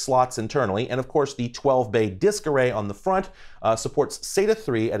 6 slots internally, and of course the 12-bay disk array on the front supports SATA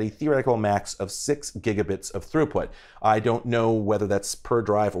 3 at a theoretical max of 6 gigabits of throughput. I don't know whether that's per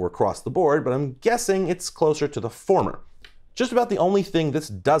drive or across the board, but I'm guessing it's closer to the former. Just about the only thing this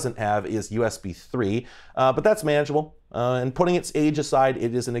doesn't have is USB 3, but that's manageable, and putting its age aside,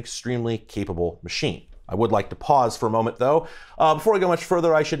 it is an extremely capable machine. I would like to pause for a moment though. Before I go much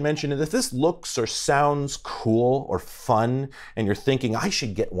further, I should mention that if this looks or sounds cool or fun, and you're thinking, I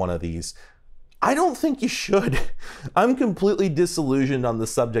should get one of these, I don't think you should. I'm completely disillusioned on the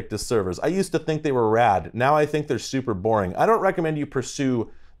subject of servers. I used to think they were rad. Now I think they're super boring. I don't recommend you pursue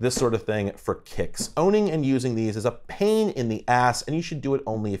this sort of thing for kicks. Owning and using these is a pain in the ass, and you should do it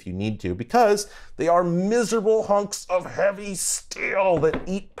only if you need to, because they are miserable hunks of heavy steel that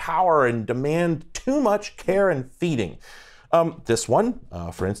eat power and demand too much care and feeding. This one,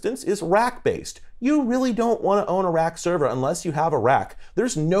 for instance, is rack-based. You really don't want to own a rack server unless you have a rack.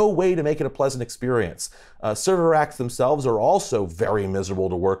 There's no way to make it a pleasant experience. Server racks themselves are also very miserable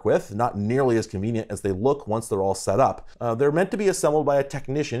to work with, not nearly as convenient as they look once they're all set up. They're meant to be assembled by a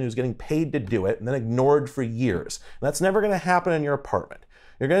technician who's getting paid to do it and then ignored for years. And that's never going to happen in your apartment.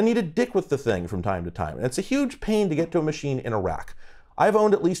 You're going to need to dick with the thing from time to time, and it's a huge pain to get to a machine in a rack. I've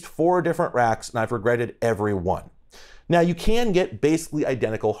owned at least 4 different racks, and I've regretted every one. Now, you can get basically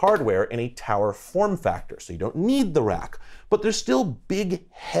identical hardware in a tower form factor, so you don't need the rack, but there's still big,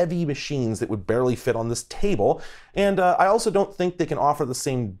 heavy machines that would barely fit on this table, and I also don't think they can offer the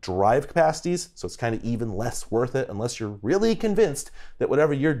same drive capacities, so it's kind of even less worth it unless you're really convinced that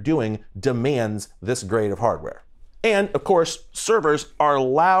whatever you're doing demands this grade of hardware. And, of course, servers are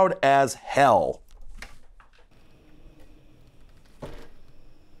loud as hell.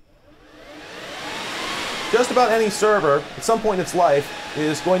 Just about any server, at some point in its life,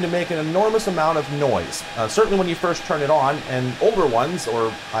 is going to make an enormous amount of noise. Certainly when you first turn it on, and older ones, or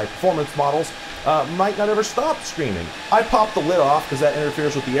high-performance models, might not ever stop screaming. I pop the lid off because that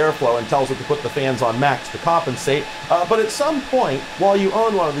interferes with the airflow and tells it to put the fans on max to compensate, but at some point, while you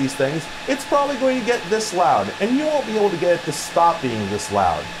own one of these things, it's probably going to get this loud, and you won't be able to get it to stop being this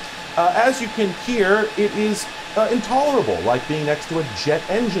loud. As you can hear, it is intolerable, like being next to a jet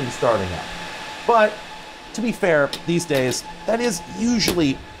engine starting up. But to be fair, these days, that is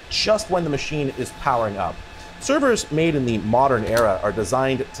usually just when the machine is powering up. Servers made in the modern era are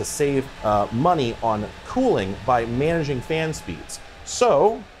designed to save money on cooling by managing fan speeds.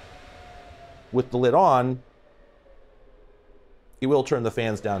 So, with the lid on, it will turn the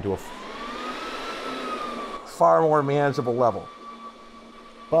fans down to a far more manageable level.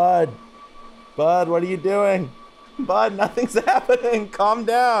 Bud, what are you doing? Bud, nothing's happening. Calm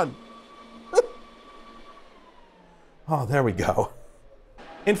down. Oh, there we go.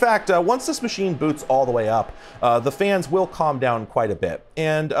 In fact, once this machine boots all the way up, the fans will calm down quite a bit.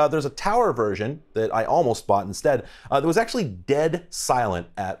 And there's a tower version that I almost bought instead that was actually dead silent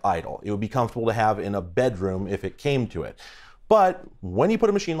at idle. It would be comfortable to have in a bedroom if it came to it. But when you put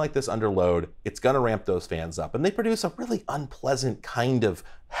a machine like this under load, it's going to ramp those fans up, and they produce a really unpleasant kind of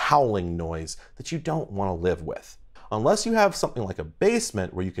howling noise that you don't want to live with. Unless you have something like a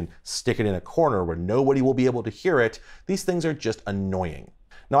basement where you can stick it in a corner where nobody will be able to hear it, these things are just annoying.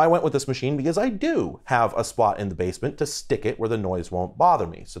 Now, I went with this machine because I do have a spot in the basement to stick it where the noise won't bother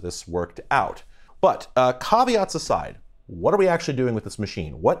me, so this worked out. But caveats aside, what are we actually doing with this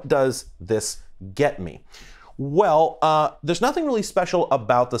machine? What does this get me? Well, there's nothing really special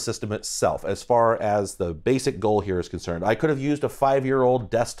about the system itself as far as the basic goal here is concerned. I could have used a 5-year-old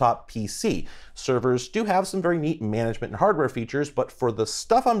desktop PC. Servers do have some very neat management and hardware features, but for the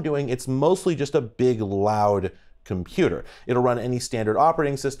stuff I'm doing, it's mostly just a big, loud computer. It'll run any standard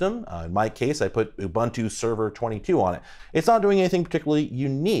operating system. In my case, I put Ubuntu Server 22 on it. It's not doing anything particularly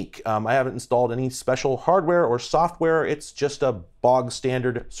unique. I haven't installed any special hardware or software. It's just a bog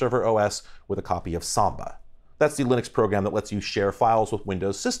standard server OS with a copy of Samba. That's the Linux program that lets you share files with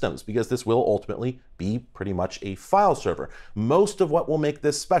Windows systems, because this will ultimately be pretty much a file server. Most of what will make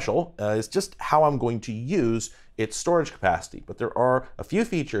this special is just how I'm going to use its storage capacity, but there are a few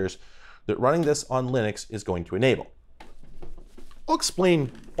features that running this on Linux is going to enable. I'll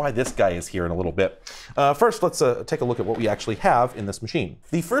explain why this guy is here in a little bit. First, let's take a look at what we actually have in this machine.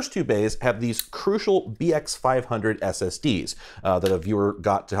 The first two bays have these crucial BX500 SSDs that a viewer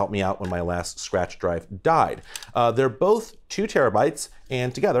got to help me out when my last scratch drive died. They're both 2 terabytes,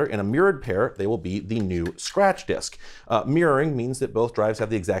 and together in a mirrored pair, they will be the new scratch disk. Mirroring means that both drives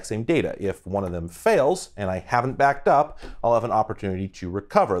have the exact same data. If one of them fails and I haven't backed up, I'll have an opportunity to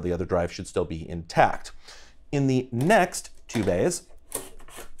recover. The other drive should still be intact. In the next 2 bays,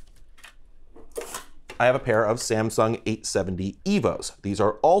 I have a pair of Samsung 870 EVOs. These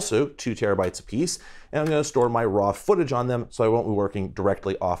are also 2 terabytes apiece, and I'm going to store my raw footage on them so I won't be working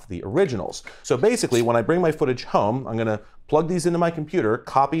directly off the originals. So basically, when I bring my footage home, I'm going to plug these into my computer,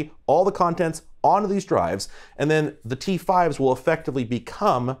 copy all the contents onto these drives, and then the T5s will effectively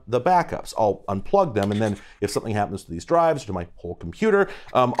become the backups. I'll unplug them, and then if something happens to these drives or to my whole computer,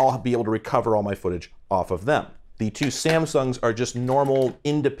 I'll be able to recover all my footage off of them. The 2 Samsungs are just normal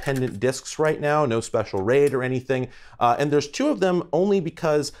independent disks right now, no special RAID or anything. And there's 2 of them only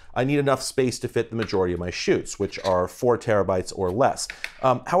because I need enough space to fit the majority of my shoots, which are 4 terabytes or less.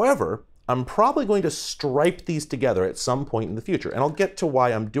 However, I'm probably going to stripe these together at some point in the future, and I'll get to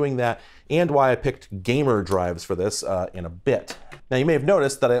why I'm doing that and why I picked gamer drives for this in a bit. Now, you may have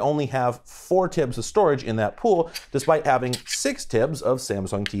noticed that I only have 4 TIBs of storage in that pool, despite having 6 TIBs of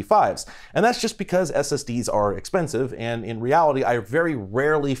Samsung T5s. And that's just because SSDs are expensive, and in reality, I very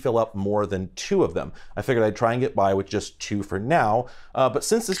rarely fill up more than 2 of them. I figured I'd try and get by with just 2 for now, but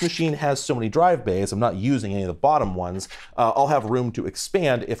since this machine has so many drive bays, I'm not using any of the bottom ones, I'll have room to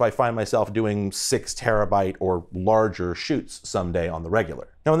expand if I find myself doing 6 terabyte or larger shoots someday on the regular.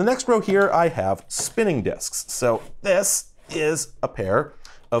 Now, in the next row here, I have spinning disks. So this is a pair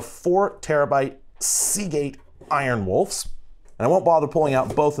of 4 terabyte Seagate Iron Wolves. And I won't bother pulling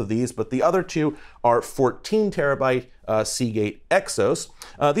out both of these, but the other 2 are 14 terabyte Seagate Exos.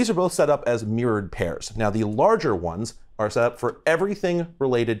 These are both set up as mirrored pairs. Now, the larger ones are set up for everything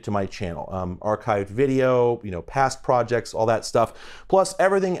related to my channel. Archived video, past projects, all that stuff, plus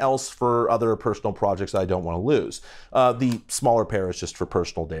everything else for other personal projects I don't want to lose. The smaller pair is just for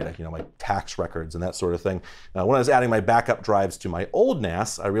personal data, my tax records and that sort of thing. When I was adding my backup drives to my old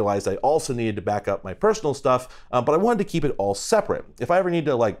NAS, I realized I also needed to back up my personal stuff, but I wanted to keep it all separate. If I ever need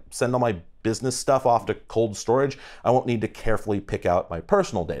to send all my business stuff off to cold storage, I won't need to carefully pick out my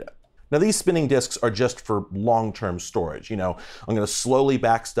personal data. Now, these spinning disks are just for long-term storage. I'm going to slowly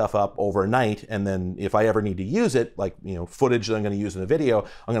back stuff up overnight, and then if I ever need to use it, like footage that I'm going to use in a video,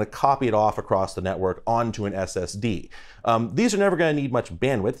 I'm going to copy it off across the network onto an SSD. These are never going to need much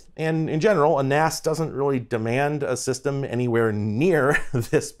bandwidth, and in general, a NAS doesn't really demand a system anywhere near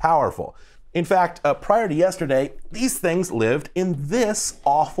this powerful. In fact, prior to yesterday, these things lived in this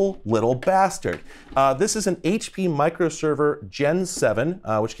awful little bastard. This is an HP Microserver Gen 7,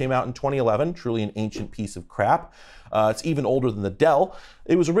 which came out in 2011, truly an ancient piece of crap. It's even older than the Dell.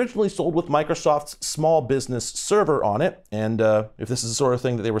 It was originally sold with Microsoft's small business server on it, and if this is the sort of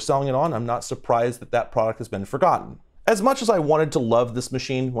thing that they were selling it on, I'm not surprised that that product has been forgotten. As much as I wanted to love this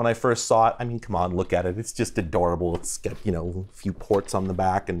machine when I first saw it, I mean, come on, look at it. It's just adorable. It's got, you know, a few ports on the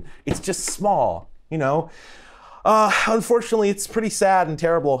back, and it's just small, you know. Unfortunately, it's pretty sad and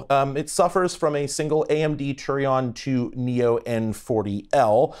terrible. It suffers from a single AMD Turion 2 Neo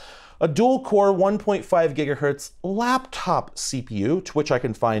N40L, a dual-core 1.5 gigahertz laptop CPU, to which I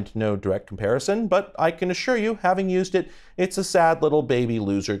can find no direct comparison, but I can assure you, having used it, it's a sad little baby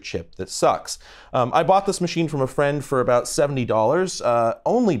loser chip that sucks. I bought this machine from a friend for about $70,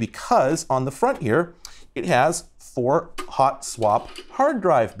 only because on the front here, it has 4 hot swap hard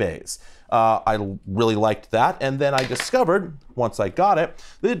drive bays. I really liked that, and then I discovered, once I got it,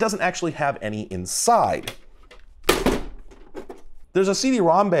 that it doesn't actually have any inside. There's a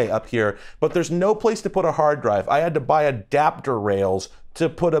CD-ROM bay up here, but there's no place to put a hard drive. I had to buy adapter rails to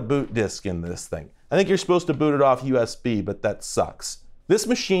put a boot disk in this thing. I think you're supposed to boot it off USB, but that sucks. This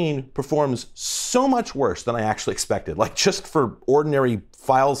machine performs so much worse than I actually expected, like just for ordinary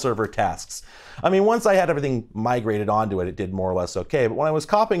file server tasks. I mean, once I had everything migrated onto it, it did more or less okay, but when I was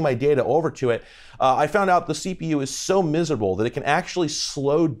copying my data over to it, I found out the CPU is so miserable that it can actually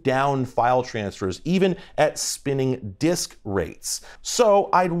slow down file transfers, even at spinning disk rates. So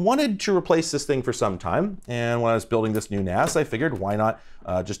I'd wanted to replace this thing for some time, and when I was building this new NAS, I figured why not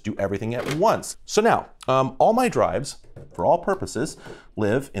just do everything at once. So now, all my drives, for all purposes,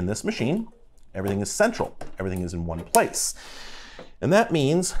 live in this machine. Everything is central. Everything is in one place. And that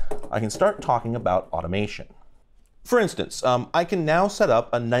means I can start talking about automation. For instance, I can now set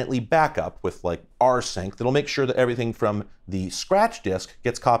up a nightly backup with like rsync that'll make sure that everything from the scratch disk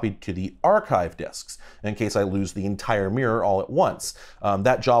gets copied to the archive disks in case I lose the entire mirror all at once.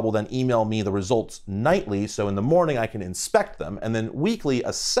 That job will then email me the results nightly, so in the morning I can inspect them, and then weekly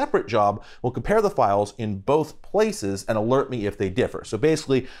a separate job will compare the files in both places and alert me if they differ. So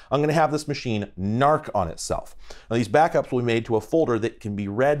basically, I'm going to have this machine narc on itself. Now these backups will be made to a folder that can be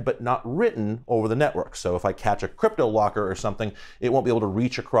read but not written over the network. So if I catch a crypto locker or something, it won't be able to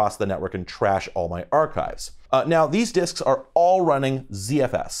reach across the network and trash all my archives. Now, these disks are all running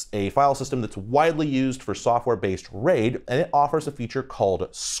ZFS, a file system that's widely used for software-based RAID, and it offers a feature called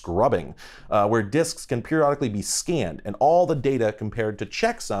scrubbing, where disks can periodically be scanned and all the data compared to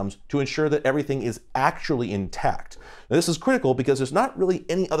checksums to ensure that everything is actually intact. Now, this is critical because there's not really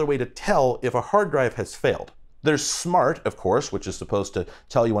any other way to tell if a hard drive has failed. There's SMART, of course, which is supposed to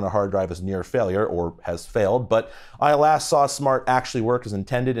tell you when a hard drive is near failure or has failed, but I last saw SMART actually work as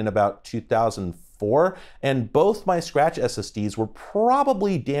intended in about 2004, and both my scratch SSDs were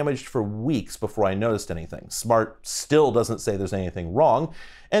probably damaged for weeks before I noticed anything. SMART still doesn't say there's anything wrong,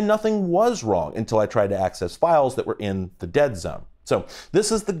 and nothing was wrong until I tried to access files that were in the dead zone. So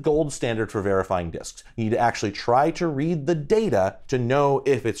this is the gold standard for verifying disks. You need to actually try to read the data to know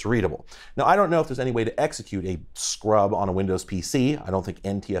if it's readable. Now, I don't know if there's any way to execute a scrub on a Windows PC. I don't think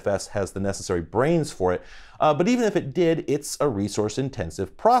NTFS has the necessary brains for it. But even if it did, it's a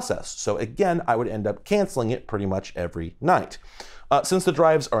resource-intensive process. So again, I would end up canceling it pretty much every night. Since the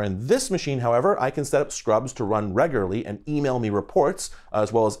drives are in this machine, however, I can set up scrubs to run regularly and email me reports,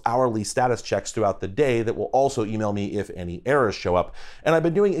 as well as hourly status checks throughout the day that will also email me if any errors show up. And I've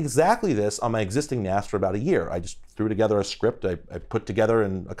been doing exactly this on my existing NAS for about a year. I just threw together a script I put together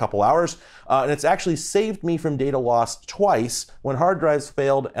in a couple hours, and it's actually saved me from data loss twice when hard drives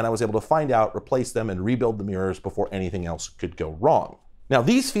failed and I was able to find out, replace them, and rebuild the mirrors before anything else could go wrong. Now,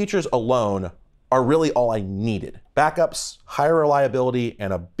 these features alone are really all I needed. Backups, higher reliability,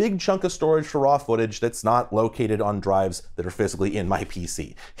 and a big chunk of storage for raw footage that's not located on drives that are physically in my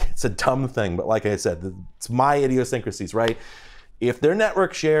PC. It's a dumb thing, but like I said, it's my idiosyncrasies, right? If they're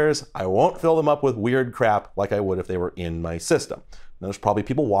network shares, I won't fill them up with weird crap like I would if they were in my system. Now, there's probably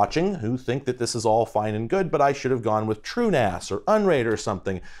people watching who think that this is all fine and good, but I should have gone with TrueNAS or Unraid or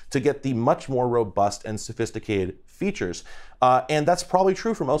something to get the much more robust and sophisticated features. And that's probably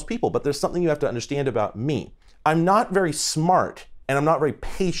true for most people, but there's something you have to understand about me. I'm not very smart and I'm not very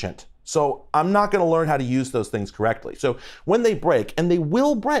patient, so I'm not going to learn how to use those things correctly. So when they break, and they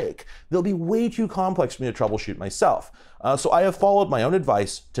will break, they'll be way too complex for me to troubleshoot myself. So I have followed my own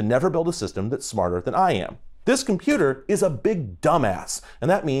advice to never build a system that's smarter than I am. This computer is a big dumbass, and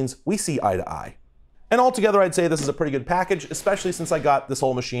that means we see eye to eye. And altogether, I'd say this is a pretty good package, especially since I got this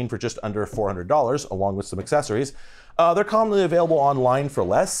whole machine for just under $400, along with some accessories. They're commonly available online for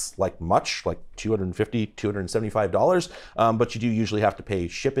less, like $250, $275, but you do usually have to pay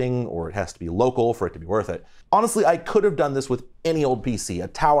shipping, or it has to be local for it to be worth it. Honestly, I could have done this with any old PC, a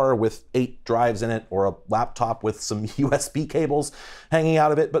tower with 8 drives in it, or a laptop with some USB cables hanging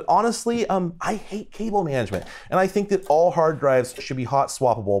out of it. But honestly, I hate cable management, and I think that all hard drives should be hot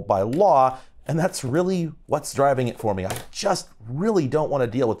swappable by law. And that's really what's driving it for me. I just really don't want to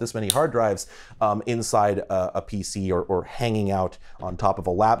deal with this many hard drives inside a PC or hanging out on top of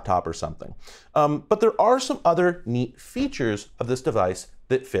a laptop or something. But there are some other neat features of this device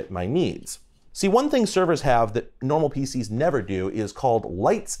that fit my needs. See, one thing servers have that normal PCs never do is called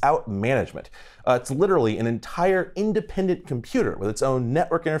lights out management. It's literally an entire independent computer with its own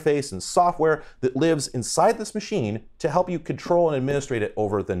network interface and software that lives inside this machine to help you control and administrate it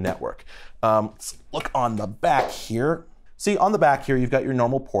over the network. Let's look on the back here. See, on the back here, you've got your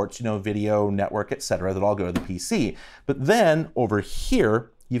normal ports, video, network, etc., that all go to the PC. But then over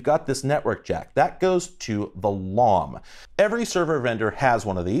here, you've got this network jack. That goes to the LOM. Every server vendor has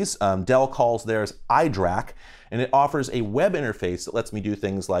one of these. Dell calls theirs iDRAC, and it offers a web interface that lets me do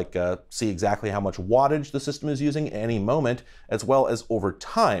things like see exactly how much wattage the system is using at any moment, as well as over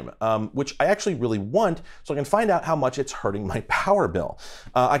time, which I actually really want, so I can find out how much it's hurting my power bill.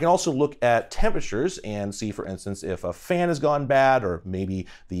 I can also look at temperatures and see, for instance, if a fan has gone bad, or maybe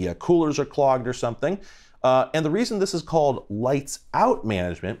the coolers are clogged or something. And the reason this is called lights out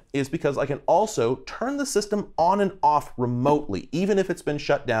management is because I can also turn the system on and off remotely, even if it's been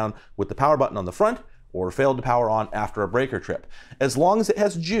shut down with the power button on the front or failed to power on after a breaker trip. As long as it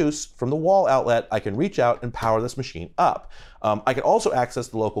has juice from the wall outlet, I can reach out and power this machine up. I can also access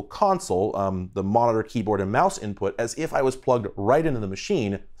the local console, the monitor, keyboard, and mouse input, as if I was plugged right into the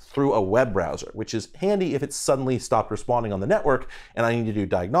machine through a web browser, which is handy if it's suddenly stopped responding on the network and I need to do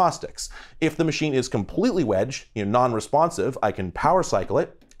diagnostics. If the machine is completely wedged, non-responsive, I can power cycle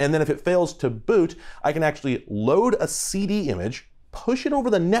it, and then if it fails to boot, I can actually load a CD image, push it over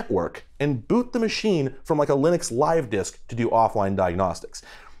the network, and boot the machine from like a Linux live disk to do offline diagnostics.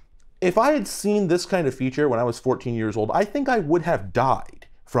 If I had seen this kind of feature when I was 14 years old, I think I would have died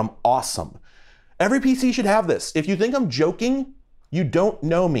from awesome. Every PC should have this. If you think I'm joking, you don't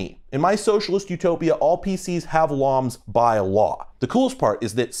know me. In my socialist utopia, all PCs have LOMs by law. The coolest part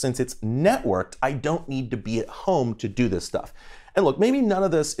is that since it's networked, I don't need to be at home to do this stuff. And look, maybe none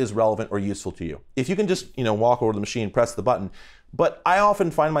of this is relevant or useful to you. If you can just, walk over to the machine, press the button. But I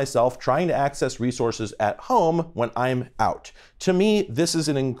often find myself trying to access resources at home when I'm out. To me, this is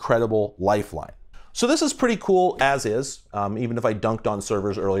an incredible lifeline. So this is pretty cool as is. Even if I dunked on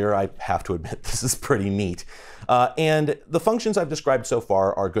servers earlier, I have to admit this is pretty neat. And the functions I've described so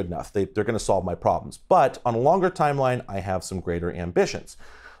far are good enough. They're going to solve my problems. But on a longer timeline, I have some greater ambitions.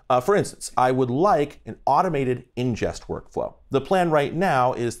 For instance, I would like an automated ingest workflow. The plan right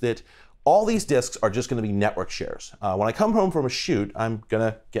now is that all these disks are just going to be network shares. When I come home from a shoot, I'm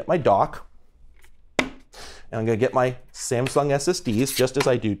going to get my dock, and I'm going to get my Samsung SSDs, just as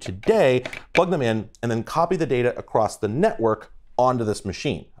I do today, plug them in, and then copy the data across the network onto this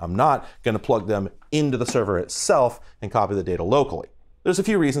machine. I'm not going to plug them into the server itself and copy the data locally. There's a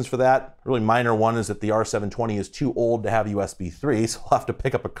few reasons for that. A really minor one is that the R720 is too old to have USB 3, so I'll have to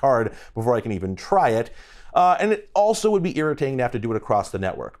pick up a card before I can even try it. And it also would be irritating to have to do it across the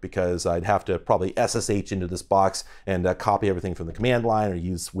network, because I'd have to probably SSH into this box and copy everything from the command line or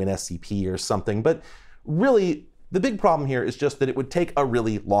use WinSCP or something. But really, the big problem here is just that it would take a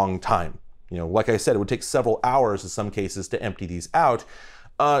really long time. Like I said, it would take several hours in some cases to empty these out,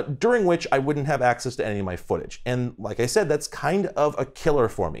 during which I wouldn't have access to any of my footage. And like I said, that's kind of a killer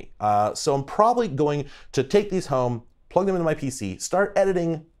for me. So I'm probably going to take these home, plug them into my PC, start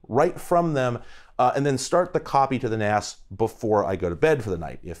editing right from them, and then start the copy to the NAS before I go to bed for the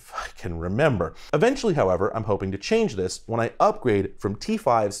night, if I can remember. Eventually, however, I'm hoping to change this when I upgrade from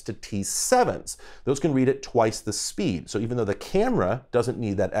T5s to T7s. Those can read at twice the speed. So even though the camera doesn't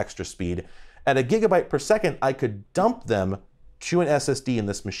need that extra speed, at a gigabyte per second, I could dump them to an SSD in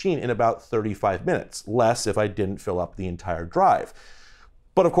this machine in about 35 minutes, less if I didn't fill up the entire drive.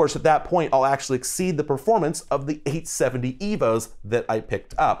 But of course, at that point, I'll actually exceed the performance of the 870 EVOs that I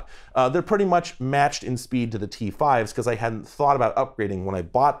picked up. They're pretty much matched in speed to the T5s because I hadn't thought about upgrading when I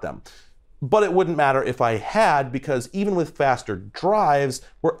bought them. But it wouldn't matter if I had, because even with faster drives,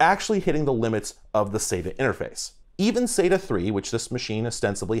 we're actually hitting the limits of the SATA interface. Even SATA 3, which this machine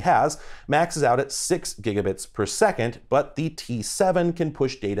ostensibly has, maxes out at 6 gigabits per second, but the T7 can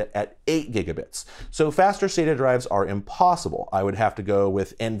push data at 8 gigabits. So faster SATA drives are impossible. I would have to go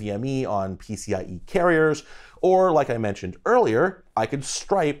with NVMe on PCIe carriers, or like I mentioned earlier, I could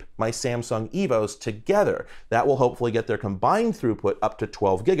stripe my Samsung EVOs together. That will hopefully get their combined throughput up to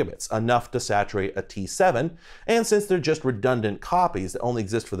 12 gigabits, enough to saturate a T7. And since they're just redundant copies that only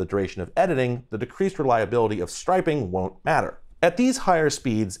exist for the duration of editing, the decreased reliability of striping won't matter. At these higher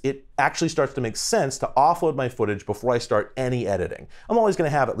speeds, it actually starts to make sense to offload my footage before I start any editing. I'm always going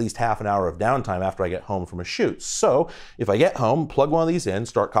to have at least half an hour of downtime after I get home from a shoot. So if I get home, plug one of these in,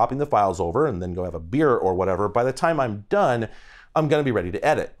 start copying the files over, and then go have a beer or whatever, by the time I'm done, I'm going to be ready to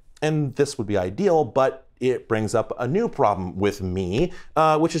edit. And this would be ideal, but it brings up a new problem with me,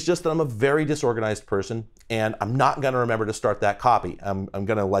 which is just that I'm a very disorganized person, and I'm not going to remember to start that copy. I'm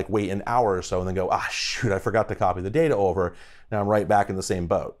going to like wait an hour or so and then go, shoot, I forgot to copy the data over. Now I'm right back in the same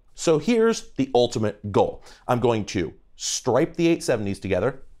boat. So here's the ultimate goal. I'm going to stripe the 870s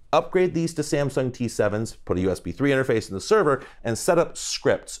together, upgrade these to Samsung T7s, put a USB 3 interface in the server, and set up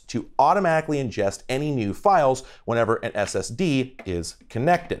scripts to automatically ingest any new files whenever an SSD is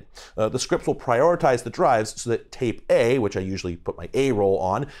connected. The scripts will prioritize the drives so that tape A, which I usually put my A roll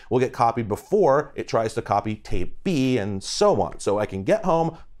on, will get copied before it tries to copy tape B, and so on. So I can get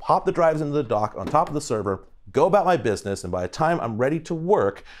home, pop the drives into the dock on top of the server, go about my business, and by the time I'm ready to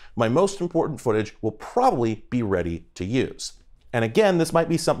work, my most important footage will probably be ready to use. And again, this might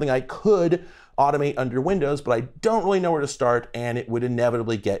be something I could automate under Windows, but I don't really know where to start, and it would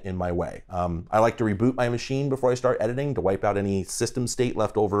inevitably get in my way. I like to reboot my machine before I start editing to wipe out any system state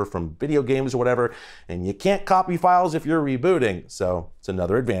left over from video games or whatever, and you can't copy files if you're rebooting, so it's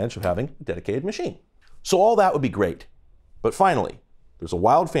another advantage of having a dedicated machine. So all that would be great, but finally, there's a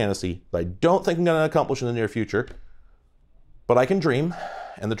wild fantasy that I don't think I'm going to accomplish in the near future, but I can dream,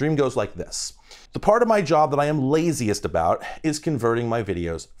 and the dream goes like this. The part of my job that I am laziest about is converting my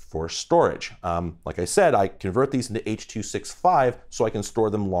videos for storage. Like I said, I convert these into H.265 so I can store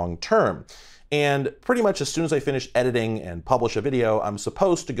them long term. And pretty much as soon as I finish editing and publish a video, I'm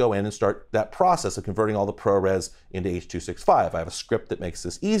supposed to go in and start that process of converting all the ProRes into H.265. I have a script that makes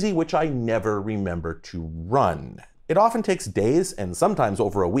this easy, which I never remember to run. It often takes days and sometimes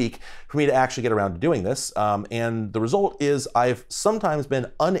over a week for me to actually get around to doing this, and the result is I've sometimes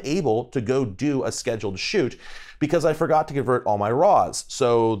been unable to go do a scheduled shoot because I forgot to convert all my RAWs.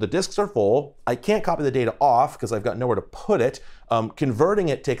 So the disks are full, I can't copy the data off because I've got nowhere to put it, converting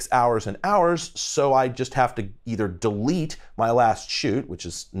it takes hours and hours, so I just have to either delete my last shoot, which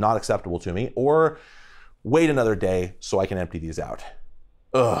is not acceptable to me, or wait another day so I can empty these out.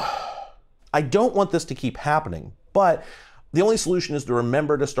 Ugh. I don't want this to keep happening, but the only solution is to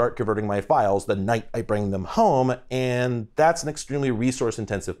remember to start converting my files the night I bring them home, and that's an extremely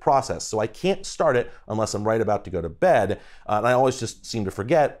resource-intensive process, so I can't start it unless I'm right about to go to bed, and I always just seem to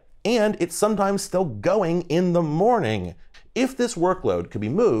forget, and it's sometimes still going in the morning. If this workload could be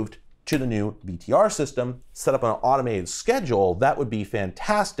moved to the new VTR system, set up an automated schedule, that would be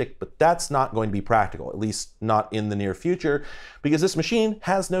fantastic, but that's not going to be practical, at least not in the near future, because this machine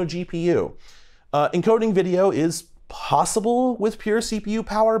has no GPU. Encoding video is possible with pure CPU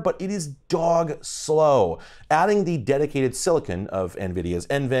power, but it is dog slow. Adding the dedicated silicon of NVIDIA's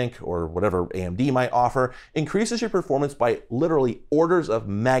NVENC or whatever AMD might offer increases your performance by literally orders of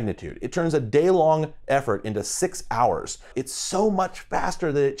magnitude. It turns a day-long effort into 6 hours. It's so much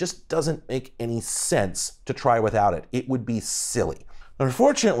faster that it just doesn't make any sense to try without it. It would be silly.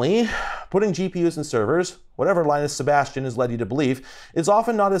 Unfortunately, putting GPUs in servers, whatever Linus Sebastian has led you to believe, is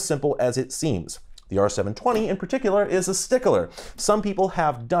often not as simple as it seems. The R720 in particular is a stickler. Some people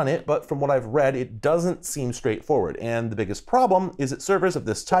have done it, but from what I've read, it doesn't seem straightforward. And the biggest problem is that servers of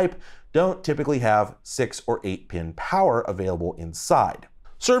this type don't typically have 6 or 8 pin power available inside.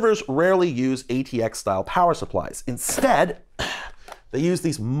 Servers rarely use ATX-style power supplies. Instead, they use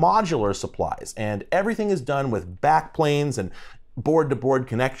these modular supplies, and everything is done with backplanes and board-to-board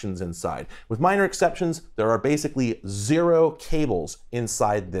connections inside. With minor exceptions, there are basically 0 cables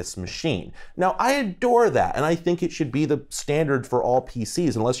inside this machine. Now, I adore that, and I think it should be the standard for all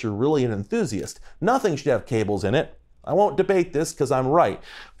PCs unless you're really an enthusiast. Nothing should have cables in it. I won't debate this because I'm right,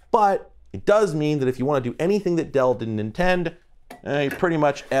 but it does mean that if you want to do anything that Dell didn't intend, pretty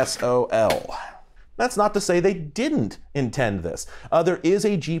much SOL. That's not to say they didn't intend this. There is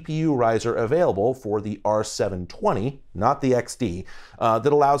a GPU riser available for the R720, not the XD,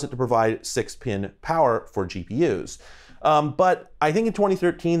 that allows it to provide 6-pin power for GPUs. But I think in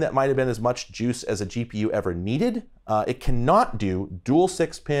 2013 that might have been as much juice as a GPU ever needed. It cannot do dual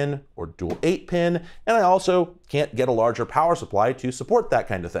 6-pin or dual 8-pin, and I also can't get a larger power supply to support that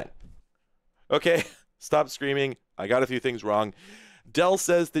kind of thing. Okay, stop screaming. I got a few things wrong. Dell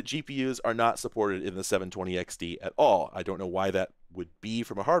says that GPUs are not supported in the 720 XD at all. I don't know why that would be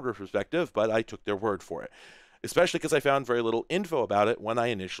from a hardware perspective, but I took their word for it. especially because I found very little info about it when I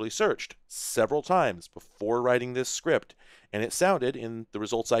initially searched several times before writing this script, and it sounded, in the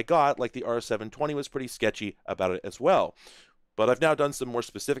results I got, like the R720 was pretty sketchy about it as well. But I've now done some more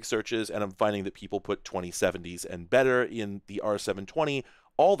specific searches, and I'm finding that people put 2070s and better in the R720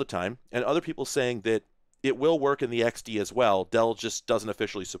 all the time, and other people saying that it will work in the XD as well. Dell just doesn't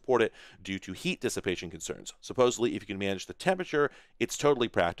officially support it due to heat dissipation concerns. Supposedly, if you can manage the temperature, it's totally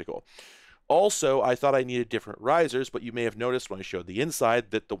practical. Also, I thought I needed different risers, but you may have noticed when I showed the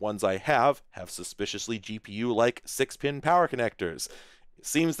inside that the ones I have suspiciously GPU-like 6-pin power connectors. It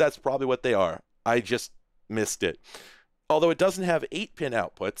seems that's probably what they are. I just missed it. Although it doesn't have 8-pin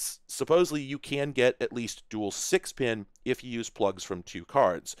outputs, supposedly you can get at least dual 6-pin if you use plugs from 2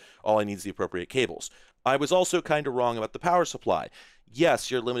 cards. All I need is the appropriate cables. I was also kind of wrong about the power supply. Yes,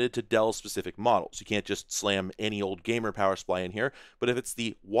 you're limited to Dell-specific models. You can't just slam any old gamer power supply in here, but if it's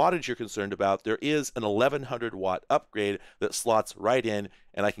the wattage you're concerned about, there is an 1100-watt upgrade that slots right in,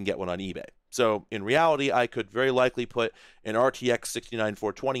 and I can get one on eBay. So in reality, I could very likely put an RTX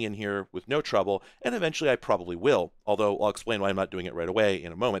 69420 in here with no trouble, and eventually I probably will, although I'll explain why I'm not doing it right away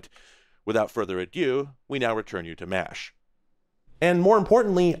in a moment. Without further ado, we now return you to MASH. And more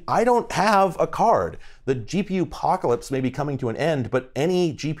importantly, I don't have a card. The GPU apocalypse may be coming to an end, but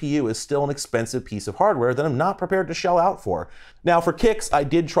any GPU is still an expensive piece of hardware that I'm not prepared to shell out for. Now for kicks, I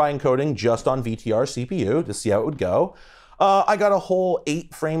did try encoding just on VTR CPU to see how it would go. I got a whole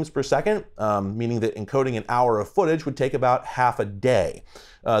 8 frames per second, meaning that encoding an hour of footage would take about half a day.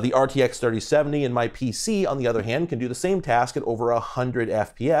 The RTX 3070 in my PC, on the other hand, can do the same task at over 100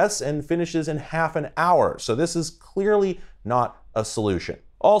 FPS and finishes in half an hour. So this is clearly not a solution.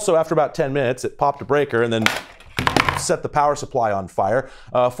 Also, after about 10 minutes, it popped a breaker and then set the power supply on fire,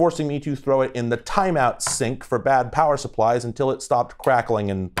 forcing me to throw it in the timeout sink for bad power supplies until it stopped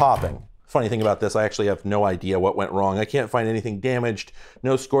crackling and popping. Funny thing about this, I actually have no idea what went wrong. I can't find anything damaged,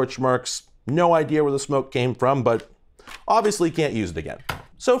 no scorch marks, no idea where the smoke came from, but obviously can't use it again.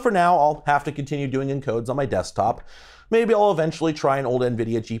 So for now, I'll have to continue doing encodes on my desktop. Maybe I'll eventually try an old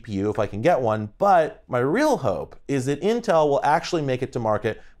NVIDIA GPU if I can get one, but my real hope is that Intel will actually make it to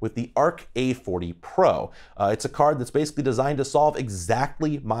market with the Arc A40 Pro. It's a card that's basically designed to solve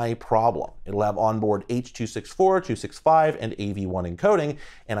exactly my problem. It'll have onboard H.264, 265, and AV1 encoding,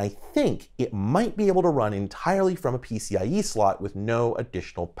 and I think it might be able to run entirely from a PCIe slot with no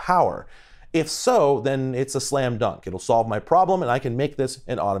additional power. If so, then it's a slam dunk. It'll solve my problem, and I can make this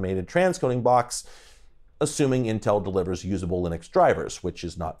an automated transcoding box, assuming Intel delivers usable Linux drivers, which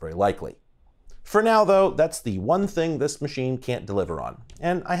is not very likely. For now, though, that's the one thing this machine can't deliver on.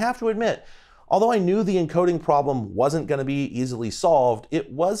 And I have to admit, although I knew the encoding problem wasn't going to be easily solved,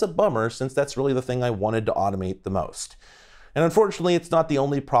 it was a bummer since that's really the thing I wanted to automate the most. And unfortunately, it's not the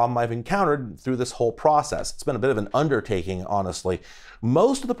only problem I've encountered through this whole process. It's been a bit of an undertaking, honestly.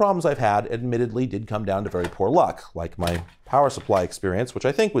 Most of the problems I've had, admittedly, did come down to very poor luck, like my power supply experience, which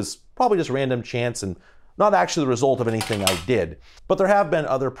I think was probably just random chance and not actually the result of anything I did. But there have been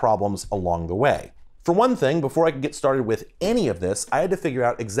other problems along the way. For one thing, before I could get started with any of this, I had to figure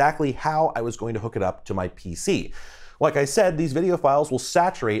out exactly how I was going to hook it up to my PC. Like I said, these video files will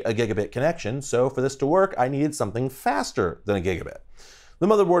saturate a gigabit connection, so for this to work, I needed something faster than a gigabit. The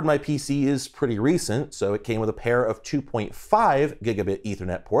motherboard in my PC is pretty recent, so it came with a pair of 2.5 gigabit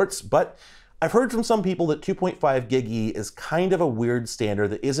Ethernet ports, but I've heard from some people that 2.5 gig E is kind of a weird standard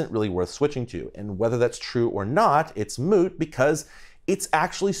that isn't really worth switching to, and whether that's true or not, it's moot because it's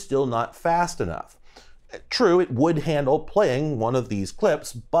actually still not fast enough. True, it would handle playing one of these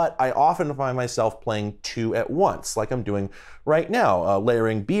clips, but I often find myself playing 2 at once, like I'm doing right now,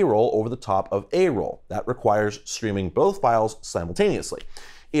 layering B-roll over the top of A-roll. That requires streaming both files simultaneously.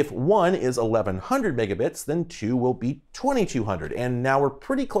 If one is 1100 megabits, then 2 will be 2200, and now we're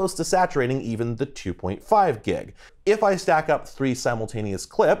pretty close to saturating even the 2.5 gig. If I stack up 3 simultaneous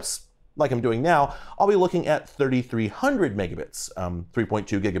clips, like I'm doing now, I'll be looking at 3300 megabits,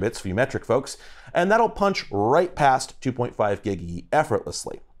 3.2 gigabits for you metric folks, and that'll punch right past 2.5 gig E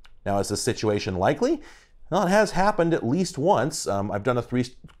effortlessly. Now, is this situation likely? Well, it has happened at least once. I've done a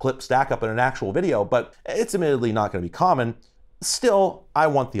 3-clip stack up in an actual video, but it's admittedly not going to be common. Still, I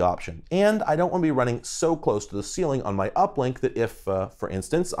want the option, and I don't want to be running so close to the ceiling on my uplink that if, for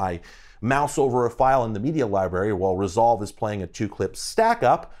instance, I mouse over a file in the media library while Resolve is playing a 2-clip stack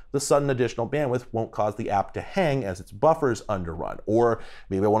up, the sudden additional bandwidth won't cause the app to hang as its buffers underrun. Or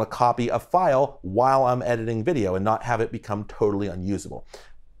maybe I want to copy a file while I'm editing video and not have it become totally unusable.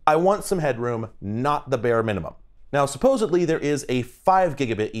 I want some headroom, not the bare minimum. Now, supposedly there is a 5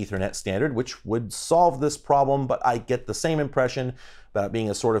 gigabit Ethernet standard, which would solve this problem, but I get the same impression about it being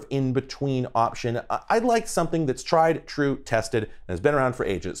a sort of in-between option. I'd like something that's tried, true, tested, and has been around for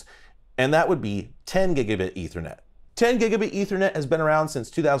ages, and that would be 10 gigabit Ethernet. 10 gigabit Ethernet has been around since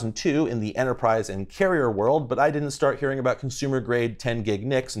 2002 in the enterprise and carrier world, but I didn't start hearing about consumer-grade 10 gig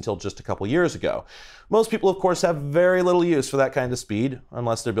NICs until just a couple years ago. Most people, of course, have very little use for that kind of speed,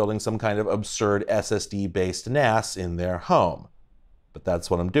 unless they're building some kind of absurd SSD-based NAS in their home. But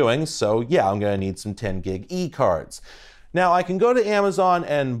that's what I'm doing, so yeah, I'm going to need some 10 gig E cards. Now, I can go to Amazon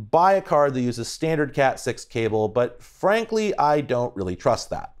and buy a card that uses standard Cat6 cable, but frankly, I don't really trust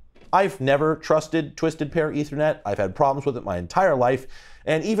that. I've never trusted twisted pair Ethernet. I've had problems with it my entire life,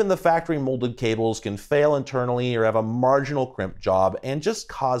 and even the factory molded cables can fail internally or have a marginal crimp job and just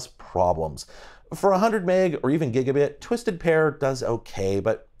cause problems. For 100 meg or even gigabit, twisted pair does okay,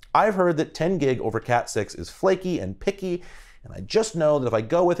 but I've heard that 10 gig over Cat6 is flaky and picky, and I just know that if I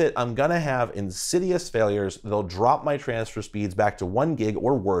go with it, I'm gonna have insidious failures that'll drop my transfer speeds back to 1 gig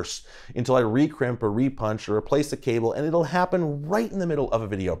or worse until I recrimp or repunch or replace the cable, and it'll happen right in the middle of a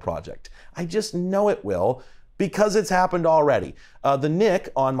video project. I just know it will because it's happened already. The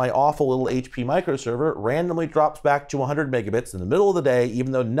NIC on my awful little HP microserver randomly drops back to 100 megabits in the middle of the day,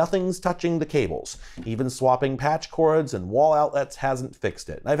 even though nothing's touching the cables. Even swapping patch cords and wall outlets hasn't fixed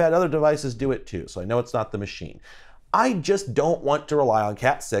it. And I've had other devices do it too, so I know it's not the machine. I just don't want to rely on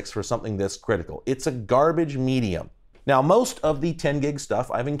Cat6 for something this critical. It's a garbage medium. Now, most of the 10 gig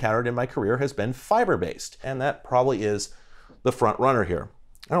stuff I've encountered in my career has been fiber-based, and that probably is the front runner here.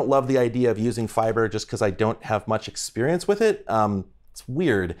 I don't love the idea of using fiber just because I don't have much experience with it. It's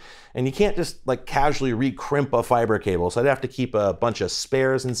weird, and you can't just like casually recrimp a fiber cable, so I'd have to keep a bunch of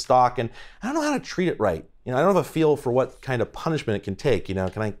spares in stock, and I don't know how to treat it right. You know, I don't have a feel for what kind of punishment it can take. You know,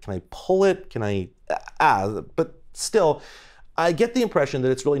 can I pull it? Can I, but still, I get the impression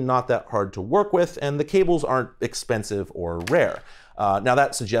that it's really not that hard to work with, and the cables aren't expensive or rare. Now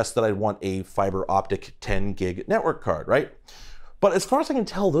that suggests that I'd want a fiber optic 10 gig network card, right? But as far as I can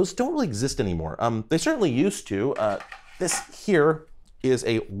tell, those don't really exist anymore. They certainly used to. This here is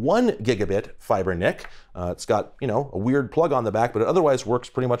a 1 gigabit fiber NIC. It's got, you know, a weird plug on the back, but it otherwise works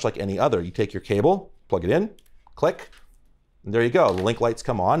pretty much like any other. You take your cable, plug it in, click, and there you go. The link lights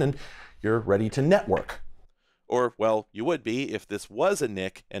come on and you're ready to network. Or, well, you would be if this was a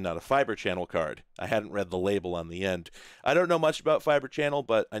NIC and not a fiber channel card. I hadn't read the label on the end. I don't know much about fiber channel,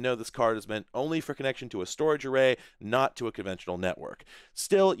 but I know this card is meant only for connection to a storage array, not to a conventional network.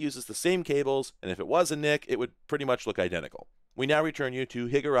 Still, it uses the same cables, and if it was a NIC, it would pretty much look identical. We now return you to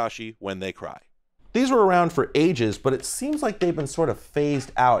Higurashi When They Cry. These were around for ages, but it seems like they've been sort of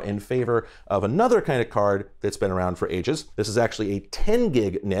phased out in favor of another kind of card that's been around for ages. This is actually a 10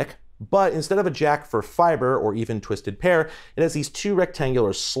 gig NIC, but instead of a jack for fiber or even twisted pair, it has these two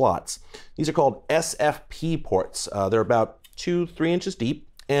rectangular slots. These are called SFP ports. They're about 2-3 inches deep,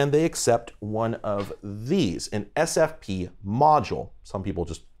 and they accept one of these, an SFP module. Some people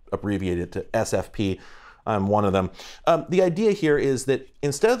just abbreviate it to SFP. I'm one of them. The idea here is that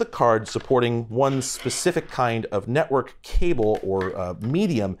instead of the card supporting one specific kind of network cable or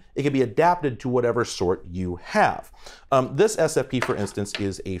medium, it can be adapted to whatever sort you have. This SFP, for instance,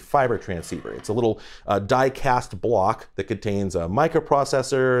 is a fiber transceiver. It's a little die-cast block that contains a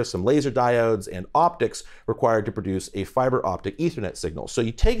microprocessor, some laser diodes, and optics required to produce a fiber optic Ethernet signal. So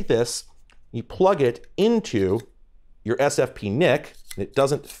you take this, you plug it into your SFP NIC, and it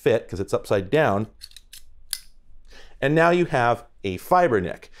doesn't fit because it's upside down, and now you have a fiber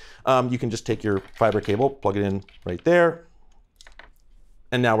NIC. You can just take your fiber cable, plug it in right there,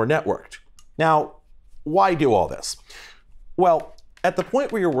 and now we're networked. Now, why do all this? Well, at the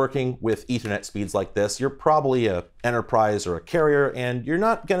point where you're working with Ethernet speeds like this, you're probably an enterprise or a carrier, and you're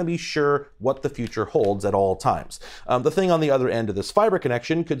not going to be sure what the future holds at all times. The thing on the other end of this fiber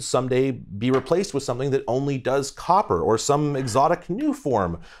connection could someday be replaced with something that only does copper or some exotic new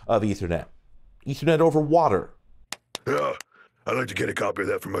form of Ethernet. Ethernet over water. Yeah, I'd like to get a copy of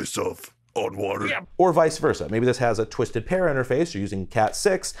that for myself on water. Yeah. Or vice versa. Maybe this has a twisted pair interface, you're using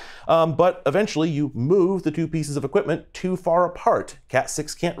Cat6, but eventually you move the two pieces of equipment too far apart.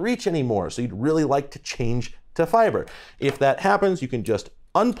 Cat6 can't reach anymore, so you'd really like to change to fiber. If that happens, you can just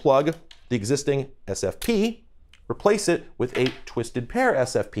unplug the existing SFP, replace it with a twisted pair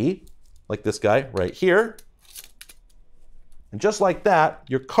SFP, like this guy right here. And just like that,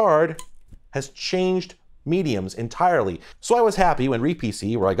 your card has changed mediums entirely. So I was happy when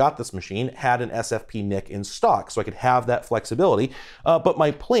RePC, where I got this machine, had an SFP NIC in stock, so I could have that flexibility. But my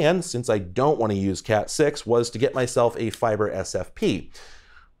plan, since I don't want to use Cat6, was to get myself a fiber SFP.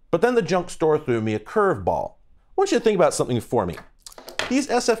 But then the junk store threw me a curveball. want you to think about something for me. These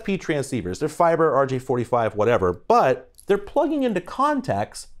SFP transceivers, they're fiber, RJ45, whatever, but they're plugging into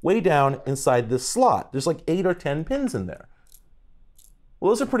contacts way down inside this slot. There's like 8 or 10 pins in there. Well,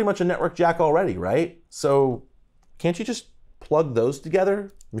 those are pretty much a network jack already, right? So can't you just plug those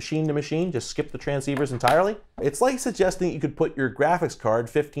together, machine to machine, just skip the transceivers entirely? It's like suggesting you could put your graphics card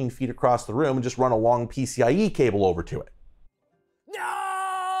 15 feet across the room and just run a long PCIe cable over to it.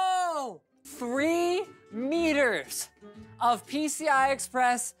 No! 3 meters of PCI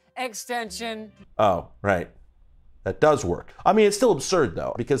Express extension. Oh, right. That does work. I mean, it's still absurd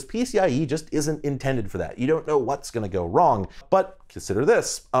though, because PCIe just isn't intended for that. You don't know what's gonna go wrong. But consider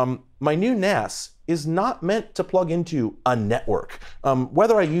this, my new NAS is not meant to plug into a network.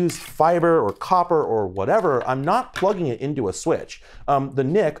 Whether I use fiber or copper or whatever, I'm not plugging it into a switch. The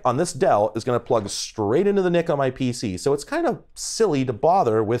NIC on this Dell is gonna plug straight into the NIC on my PC, so it's kind of silly to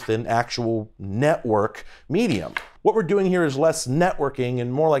bother with an actual network medium. What we're doing here is less networking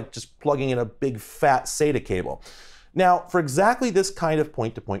and more like just plugging in a big fat SATA cable. Now, for exactly this kind of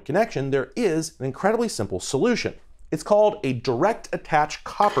point-to-point connection, there is an incredibly simple solution. It's called a direct attach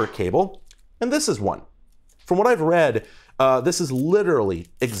copper cable, and this is one. From what I've read, this is literally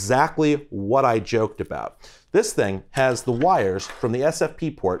exactly what I joked about. This thing has the wires from the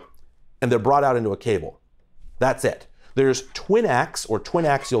SFP port, and they're brought out into a cable. That's it. There's twin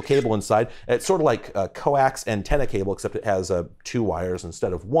axial cable inside. It's sort of like a coax antenna cable, except it has 2 wires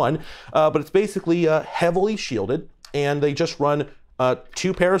instead of 1. But it's basically heavily shielded, and they just run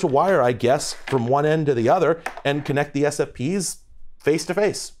 2 pairs of wire, I guess, from one end to the other, and connect the SFPs face to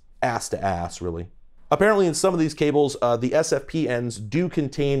face, ass to ass, really. Apparently in some of these cables, the SFP ends do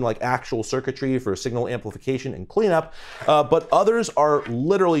contain like actual circuitry for signal amplification and cleanup, but others are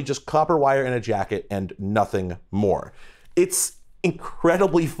literally just copper wire in a jacket and nothing more. It's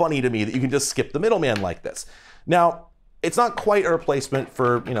incredibly funny to me that you can just skip the middleman like this. Now, it's not quite a replacement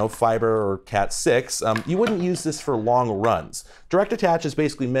for, fiber or Cat6. You wouldn't use this for long runs. Direct attach is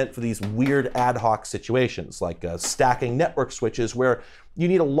basically meant for these weird ad hoc situations, like stacking network switches where you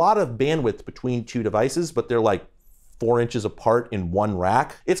need a lot of bandwidth between 2 devices, but they're like 4 inches apart in one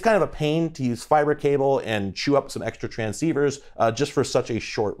rack. It's kind of a pain to use fiber cable and chew up some extra transceivers just for such a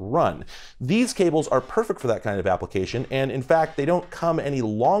short run. These cables are perfect for that kind of application, and in fact, they don't come any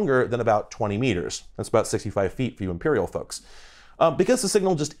longer than about 20 meters. That's about 65 feet for you Imperial folks. Because the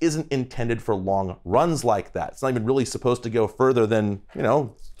signal just isn't intended for long runs like that. It's not even really supposed to go further than,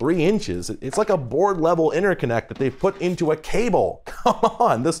 3 inches. It's like a board level interconnect that they've put into a cable. Come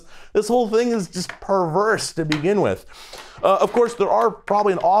on, this whole thing is just perverse to begin with. Of course, there are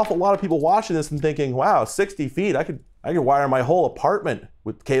probably an awful lot of people watching this and thinking, wow, 60 feet, I could wire my whole apartment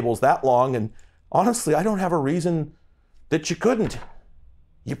with cables that long, and honestly, I don't have a reason that you couldn't.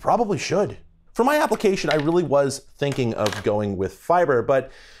 You probably should. For my application, I really was thinking of going with fiber,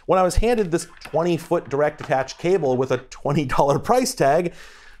 but when I was handed this 20-foot direct attach cable with a $20 price tag,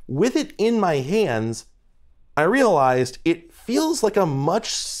 with it in my hands, I realized it feels like a much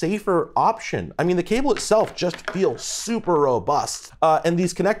safer option. I mean, the cable itself just feels super robust. And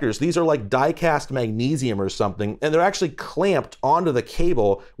these connectors, these are like die-cast magnesium or something, and they're actually clamped onto the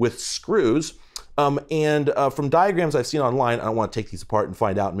cable with screws. From diagrams I've seen online, I don't want to take these apart and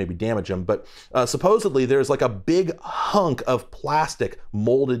find out and maybe damage them, but supposedly there's like a big hunk of plastic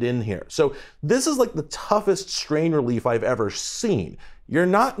molded in here. So this is like the toughest strain relief I've ever seen. You're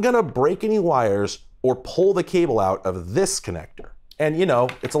not gonna break any wires or pull the cable out of this connector. And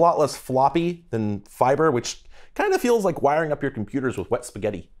it's a lot less floppy than fiber, which kind of feels like wiring up your computers with wet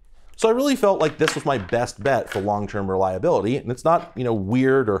spaghetti. So I really felt like this was my best bet for long-term reliability, and it's not,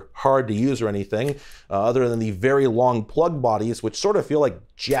 weird or hard to use or anything, other than the very long plug bodies, which sort of feel like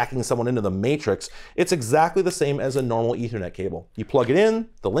jacking someone into the Matrix. It's exactly the same as a normal Ethernet cable. You plug it in,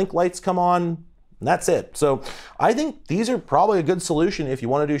 the link lights come on, and that's it. So I think these are probably a good solution if you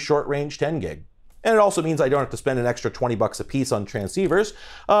want to do short-range 10 gig. And it also means I don't have to spend an extra 20 bucks a piece on transceivers,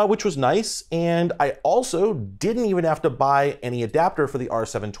 which was nice. And I also didn't even have to buy any adapter for the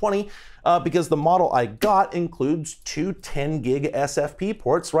R720 because the model I got includes 2 10 gig SFP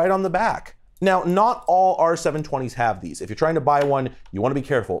ports right on the back. Now, not all R720s have these. If you're trying to buy one, you want to be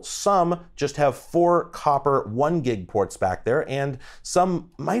careful. Some just have 4 copper 1 gig ports back there, and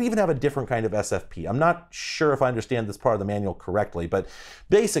some might even have a different kind of SFP. I'm not sure if I understand this part of the manual correctly, but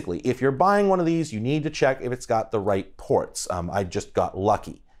basically, if you're buying one of these, you need to check if it's got the right ports. I just got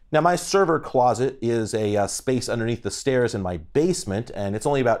lucky. Now, my server closet is a space underneath the stairs in my basement, and it's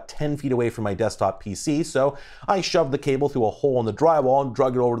only about 10 feet away from my desktop PC, so I shoved the cable through a hole in the drywall and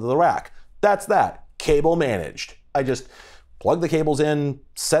drug it over to the rack. That's that. Cable managed. I just plugged the cables in,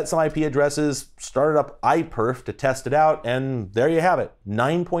 set some IP addresses, started up iPerf to test it out, and there you have it,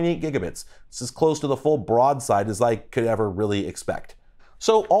 9.8 gigabits. It's as close to the full broadside as I could ever really expect.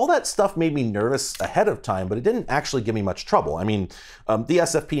 So all that stuff made me nervous ahead of time, but it didn't actually give me much trouble. I mean, the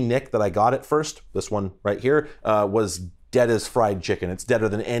SFP NIC that I got at first, this one right here, was dead as fried chicken. It's deader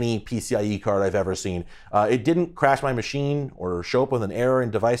than any PCIe card I've ever seen. It didn't crash my machine or show up with an error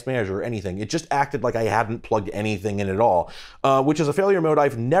in device manager or anything. It just acted like I hadn't plugged anything in at all, which is a failure mode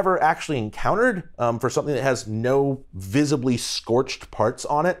I've never actually encountered for something that has no visibly scorched parts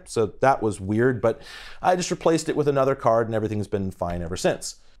on it. So that was weird, but I just replaced it with another card and everything's been fine ever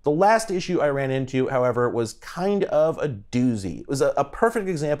since. The last issue I ran into, however, was kind of a doozy. It was a perfect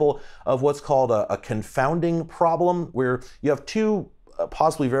example of what's called a confounding problem, where you have two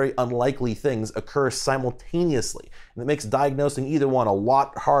possibly very unlikely things occur simultaneously. And it makes diagnosing either one a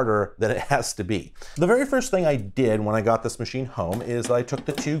lot harder than it has to be. The very first thing I did when I got this machine home is I took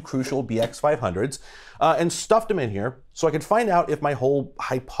the two Crucial BX500s and stuffed them in here so I could find out if my whole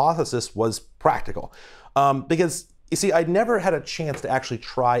hypothesis was practical. Because you see, I'd never had a chance to actually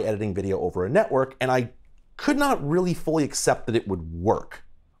try editing video over a network, and I could not really fully accept that it would work.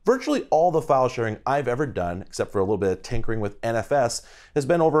 Virtually all the file sharing I've ever done, except for a little bit of tinkering with NFS, has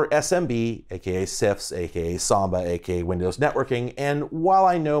been over SMB, aka CIFS, aka Samba, aka Windows networking, and while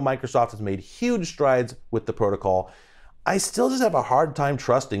I know Microsoft has made huge strides with the protocol, I still just have a hard time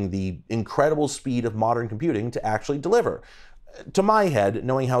trusting the incredible speed of modern computing to actually deliver. To my head,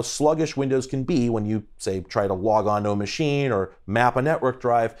 knowing how sluggish Windows can be when you, say, try to log on to a machine or map a network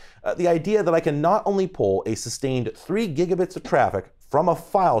drive, the idea that I can not only pull a sustained 3 gigabits of traffic from a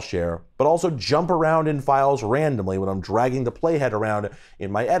file share, but also jump around in files randomly when I'm dragging the playhead around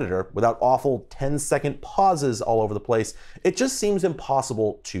in my editor without awful 10-second pauses all over the place, it just seems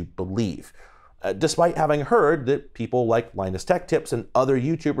impossible to believe. Despite having heard that people like Linus Tech Tips and other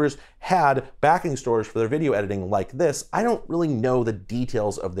YouTubers had backing stores for their video editing like this, I don't really know the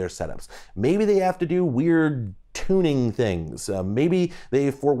details of their setups. Maybe they have to do weird tuning things. Maybe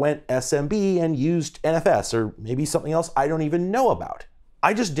they forwent SMB and used NFS, or maybe something else I don't even know about.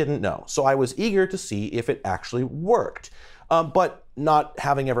 I just didn't know, so I was eager to see if it actually worked. But not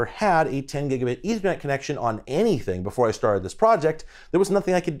having ever had a 10 gigabit Ethernet connection on anything before I started this project, there was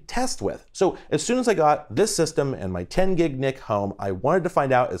nothing I could test with. So as soon as I got this system and my 10 gig NIC home, I wanted to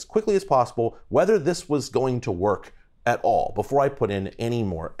find out as quickly as possible whether this was going to work at all before I put in any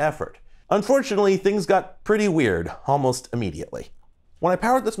more effort. Unfortunately, things got pretty weird almost immediately. When I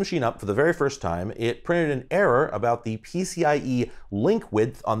powered this machine up for the very first time, it printed an error about the PCIe link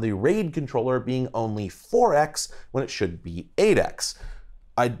width on the RAID controller being only 4x when it should be 8x.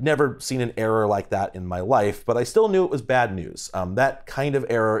 I'd never seen an error like that in my life, but I still knew it was bad news. That kind of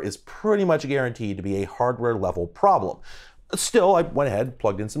error is pretty much guaranteed to be a hardware level problem. Still, I went ahead,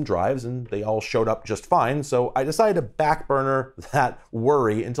 plugged in some drives, and they all showed up just fine, so I decided to back burner that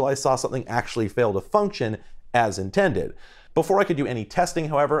worry until I saw something actually fail to function as intended. Before I could do any testing,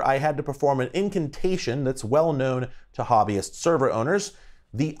 however, I had to perform an incantation that's well known to hobbyist server owners,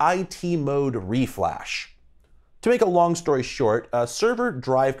 the IT mode reflash. To make a long story short, server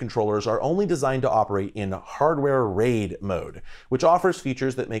drive controllers are only designed to operate in hardware RAID mode, which offers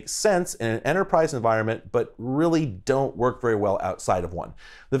features that make sense in an enterprise environment but really don't work very well outside of one.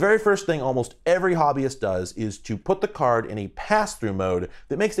 The very first thing almost every hobbyist does is to put the card in a pass-through mode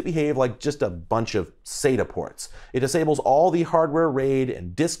that makes it behave like just a bunch of SATA ports. It disables all the hardware RAID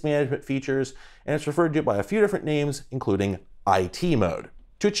and disk management features, and it's referred to by a few different names, including IT mode.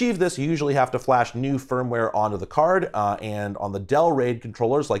 To achieve this, you usually have to flash new firmware onto the card, and on the Dell RAID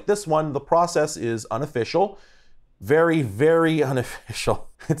controllers like this one, the process is unofficial. Very, very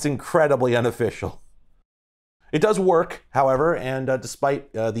unofficial. It's incredibly unofficial. It does work, however, and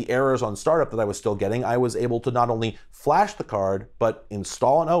despite the errors on startup that I was still getting, I was able to not only flash the card, but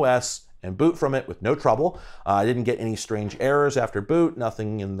install an OS and boot from it with no trouble. I didn't get any strange errors after boot,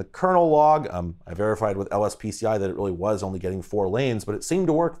 nothing in the kernel log. I verified with LSPCI that it really was only getting 4 lanes, but it seemed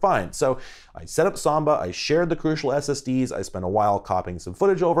to work fine. So I set up Samba, I shared the Crucial SSDs, I spent a while copying some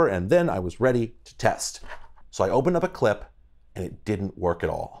footage over, and then I was ready to test. So I opened up a clip, and it didn't work at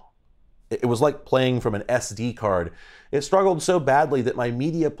all. It was like playing from an SD card. It struggled so badly that my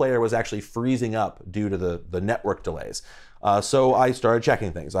media player was actually freezing up due to the network delays. So I started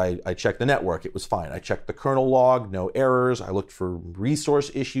checking things. I checked the network, it was fine. I checked the kernel log, no errors. I looked for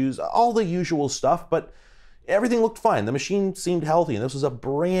resource issues, all the usual stuff, but everything looked fine. The machine seemed healthy, and this was a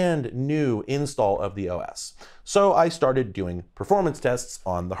brand new install of the OS. So I started doing performance tests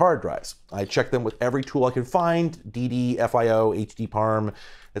on the hard drives. I checked them with every tool I could find, DD, FIO, HDParm,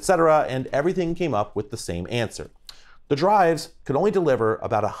 etc., and everything came up with the same answer. The drives could only deliver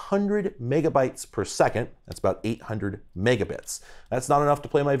about 100 megabytes per second. That's about 800 megabits. That's not enough to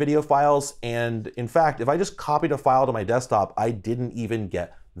play my video files, and in fact, if I just copied a file to my desktop, I didn't even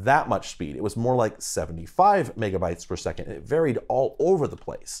get that much speed. It was more like 75 megabytes per second. It varied all over the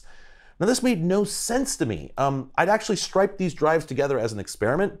place. Now, this made no sense to me. I'd actually striped these drives together as an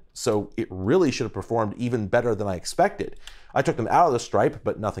experiment, so it really should have performed even better than I expected. I took them out of the stripe,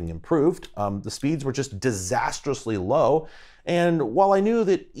 but nothing improved. The speeds were just disastrously low, and while I knew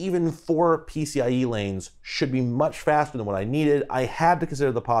that even 4 PCIe lanes should be much faster than what I needed, I had to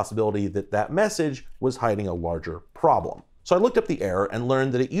consider the possibility that that message was hiding a larger problem. So I looked up the error and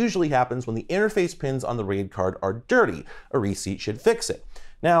learned that it usually happens when the interface pins on the RAID card are dirty. A reseat should fix it.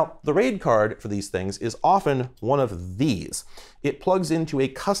 Now, the RAID card for these things is often one of these. It plugs into a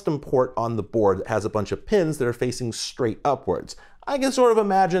custom port on the board that has a bunch of pins that are facing straight upwards. I can sort of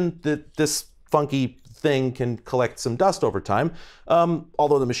imagine that this funky thing can collect some dust over time,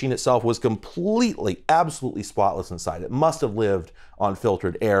 although the machine itself was completely, absolutely spotless inside. It must have lived on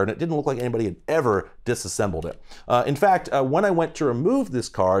filtered air, and it didn't look like anybody had ever disassembled it. In fact, when I went to remove this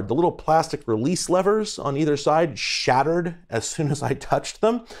card, the little plastic release levers on either side shattered as soon as I touched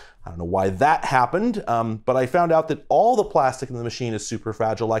them. I don't know why that happened, but I found out that all the plastic in the machine is super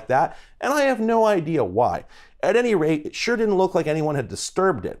fragile like that, and I have no idea why. At any rate, it sure didn't look like anyone had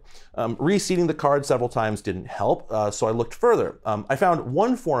disturbed it. Reseating the card several times didn't help, so I looked further. I found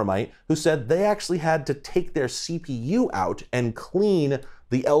one forumite who said they actually had to take their CPU out and clean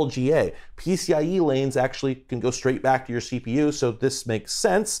the LGA. PCIe lanes actually can go straight back to your CPU, so this makes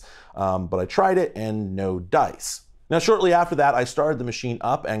sense, but I tried it and no dice. Now, shortly after that, I started the machine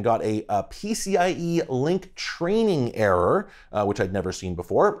up and got a PCIe link training error, which I'd never seen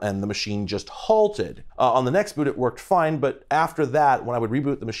before, and the machine just halted. On the next boot, it worked fine, but after that, when I would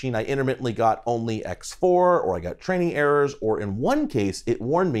reboot the machine, I intermittently got only X4, or I got training errors, or in one case, it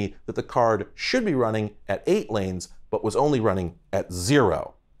warned me that the card should be running at 8 lanes, but was only running at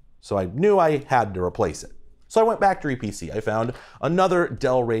 0. So I knew I had to replace it. So I went back to RePC. I found another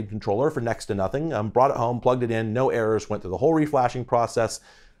Dell RAID controller for next to nothing, brought it home, plugged it in, no errors, went through the whole reflashing process.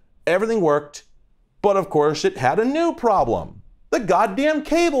 Everything worked, but of course it had a new problem. The goddamn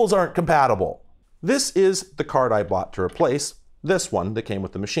cables aren't compatible. This is the card I bought to replace this one that came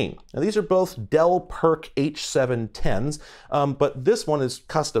with the machine. Now, these are both Dell PERC H710s, but this one is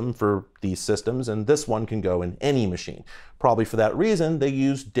custom for these systems, and this one can go in any machine. Probably for that reason, they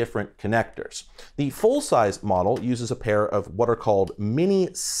use different connectors. The full-size model uses a pair of what are called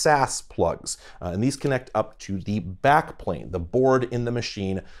mini SAS plugs, and these connect up to the backplane, the board in the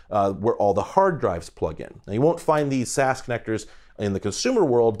machine where all the hard drives plug in. Now, you won't find these SAS connectors in the consumer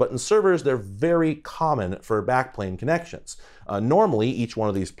world, but in servers, they're very common for backplane connections. Normally, each one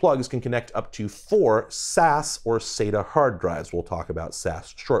of these plugs can connect up to 4 SAS or SATA hard drives. We'll talk about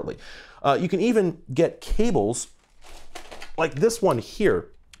SAS shortly. You can even get cables like this one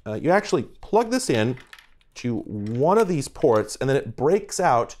here. You actually plug this in to one of these ports, and then it breaks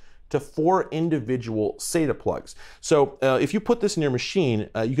out to 4 individual SATA plugs. So if you put this in your machine,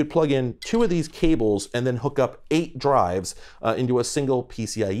 you could plug in 2 of these cables and then hook up 8 drives into a single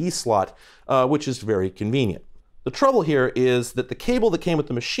PCIe slot, which is very convenient. The trouble here is that the cable that came with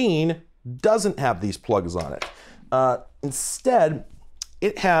the machine doesn't have these plugs on it. Instead,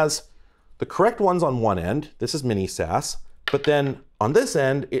 it has the correct ones on one end. This is mini SAS, but then on this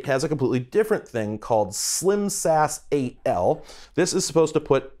end, it has a completely different thing called Slim SAS 8L. This is supposed to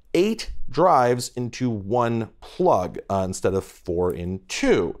put 8 drives into one plug instead of 4 in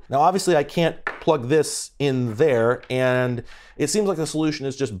 2. Now, obviously, I can't plug this in there, and it seems like the solution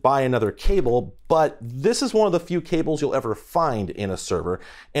is just buy another cable, but this is one of the few cables you'll ever find in a server,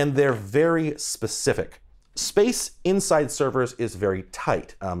 and they're very specific. Space inside servers is very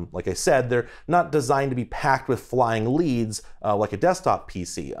tight. Like I said, they're not designed to be packed with flying leads like a desktop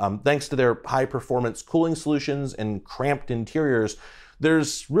PC. Thanks to their high-performance cooling solutions and cramped interiors,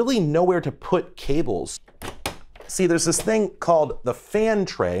 there's really nowhere to put cables. See, there's this thing called the fan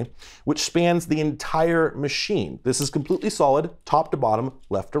tray, which spans the entire machine. This is completely solid, top to bottom,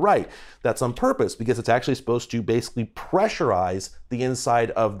 left to right. That's on purpose because it's actually supposed to basically pressurize the inside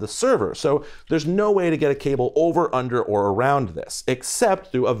of the server. So there's no way to get a cable over, under, or around this,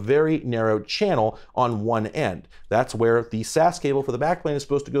 except through a very narrow channel on one end. That's where the SAS cable for the backplane is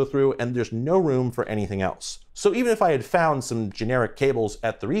supposed to go through, and there's no room for anything else. So even if I had found some generic cables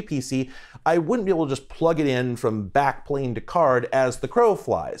at the RePC, I wouldn't be able to just plug it in from backplane to card as the crow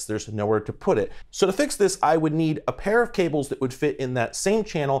flies. There's nowhere to put it. So to fix this, I would need a pair of cables that would fit in that same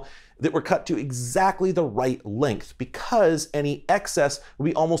channel that were cut to exactly the right length, because any excess would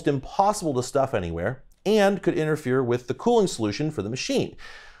be almost impossible to stuff anywhere. and could interfere with the cooling solution for the machine.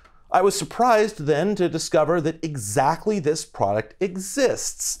 I was surprised then to discover that exactly this product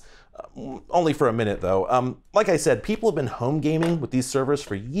exists. Only for a minute though. Like I said, people have been home gaming with these servers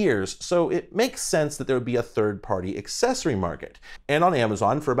for years, so it makes sense that there would be a third-party accessory market. And on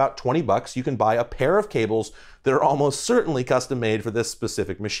Amazon, for about 20 bucks, you can buy a pair of cables that are almost certainly custom-made for this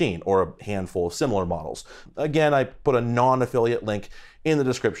specific machine, or a handful of similar models. Again, I put a non-affiliate link in the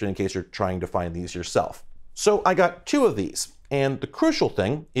description in case you're trying to find these yourself. So I got 2 of these, and the crucial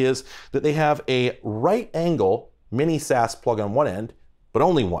thing is that they have a right angle mini SAS plug on one end, but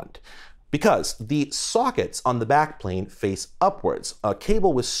only one, because the sockets on the backplane face upwards. A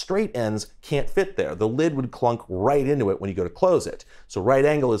cable with straight ends can't fit there. The lid would clunk right into it when you go to close it. So right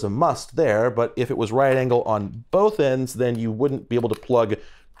angle is a must there, but if it was right angle on both ends, then you wouldn't be able to plug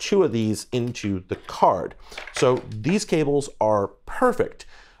 2 of these into the card. So these cables are perfect,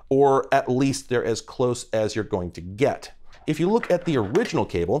 or at least they're as close as you're going to get. If you look at the original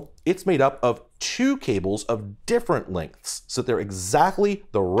cable, it's made up of 2 cables of different lengths, so they're exactly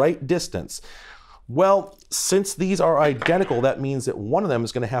the right distance. Well, since these are identical, that means that one of them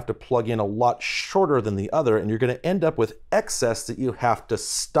is going to have to plug in a lot shorter than the other, and you're going to end up with excess that you have to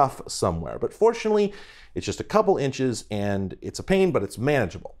stuff somewhere. But fortunately, it's just a couple inches, and it's a pain, but it's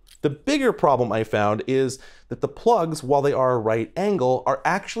manageable. The bigger problem I found is that the plugs, while they are a right angle, are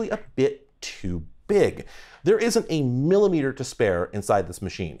actually a bit too big. There isn't a millimeter to spare inside this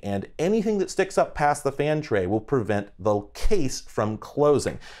machine, and anything that sticks up past the fan tray will prevent the case from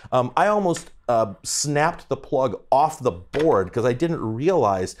closing. I almost snapped the plug off the board because I didn't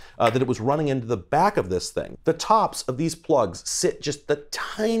realize that it was running into the back of this thing. The tops of these plugs sit just the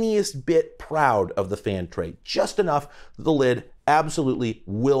tiniest bit proud of the fan tray, just enough that the lid absolutely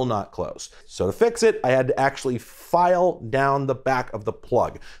will not close. So to fix it, I had to actually file down the back of the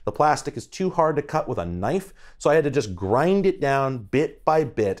plug. The plastic is too hard to cut with a knife, so I had to just grind it down bit by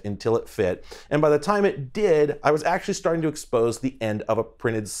bit until it fit. And by the time it did, I was actually starting to expose the end of a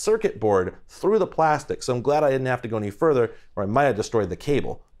printed circuit board through the plastic, so I'm glad I didn't have to go any further, or I might have destroyed the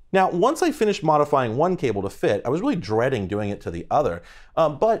cable. Now, once I finished modifying one cable to fit, I was really dreading doing it to the other,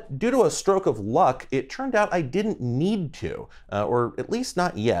 but due to a stroke of luck, it turned out I didn't need to, or at least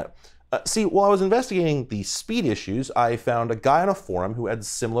not yet. See, while I was investigating the speed issues, I found a guy on a forum who had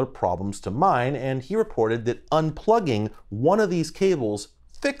similar problems to mine, and he reported that unplugging one of these cables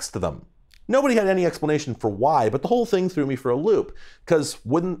fixed them. Nobody had any explanation for why, but the whole thing threw me for a loop, because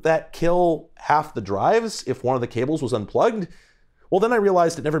wouldn't that kill half the drives if one of the cables was unplugged? Well, then I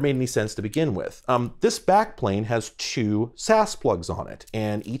realized it never made any sense to begin with. This backplane has 2 SAS plugs on it,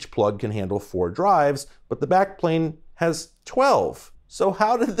 and each plug can handle 4 drives, but the backplane has 12. So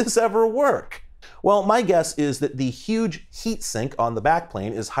how did this ever work? Well, my guess is that the huge heatsink on the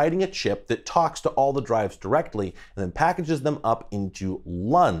backplane is hiding a chip that talks to all the drives directly and then packages them up into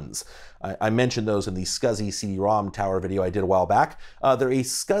LUNs. I mentioned those in the SCSI CD-ROM tower video I did a while back. They're a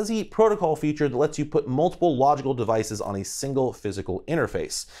SCSI protocol feature that lets you put multiple logical devices on a single physical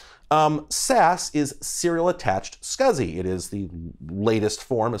interface. SAS is serial attached SCSI. It is the latest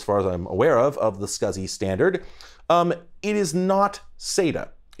form, as far as I'm aware of the SCSI standard. It is not SATA.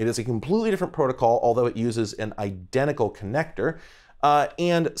 It is a completely different protocol, although it uses an identical connector.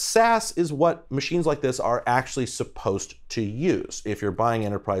 And SAS is what machines like this are actually supposed to use. If you're buying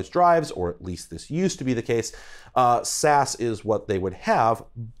enterprise drives, or at least this used to be the case, SAS is what they would have.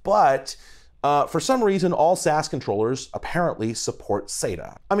 But for some reason, all SAS controllers apparently support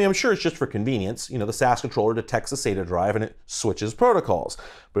SATA. I mean, I'm sure it's just for convenience. You know, the SAS controller detects a SATA drive and it switches protocols.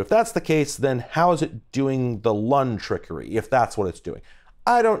 But if that's the case, then how is it doing the LUN trickery, if that's what it's doing?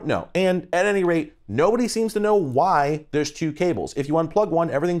 I don't know. And at any rate, nobody seems to know why there's 2 cables. If you unplug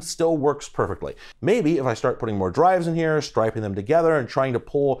one, everything still works perfectly. Maybe if I start putting more drives in here, striping them together, and trying to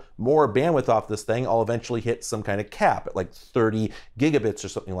pull more bandwidth off this thing, I'll eventually hit some kind of cap at like 30 gigabits or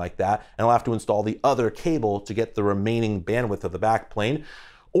something like that, and I'll have to install the other cable to get the remaining bandwidth of the backplane.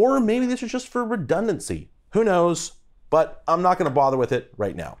 Or maybe this is just for redundancy. Who knows? But I'm not going to bother with it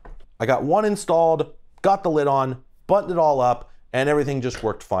right now. I got one installed, got the lid on, buttoned it all up, and everything just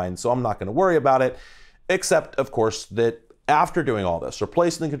worked fine, so I'm not going to worry about it, except, of course, that after doing all this,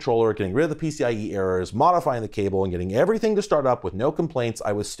 replacing the controller, getting rid of the PCIe errors, modifying the cable, and getting everything to start up with no complaints,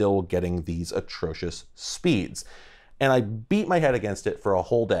 I was still getting these atrocious speeds. And I beat my head against it for a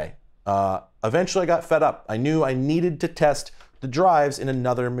whole day. Eventually, I got fed up. I knew I needed to test the drives in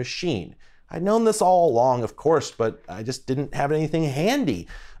another machine. I'd known this all along, of course, but I just didn't have anything handy.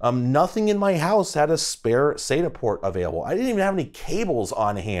 Nothing in my house had a spare SATA port available. I didn't even have any cables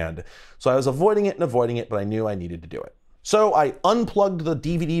on hand. So I was avoiding it, but I knew I needed to do it. So I unplugged the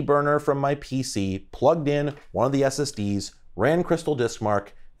DVD burner from my PC, plugged in one of the SSDs, ran Crystal Disk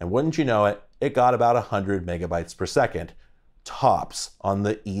Mark, and wouldn't you know it, it got about 100 megabytes per second. Tops on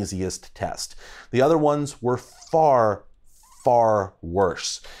the easiest test. The other ones were far, far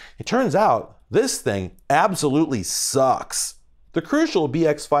worse. It turns out this thing absolutely sucks. The Crucial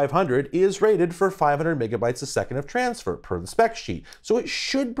BX500 is rated for 500 megabytes a second of transfer per the spec sheet, so it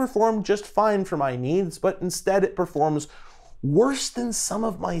should perform just fine for my needs, but instead it performs worse than some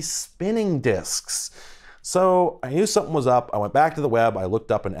of my spinning disks. So I knew something was up. I went back to the web, I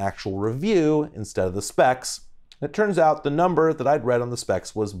looked up an actual review instead of the specs. It turns out the number that I'd read on the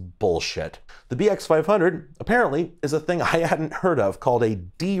specs was bullshit. The BX500 apparently is a thing I hadn't heard of called a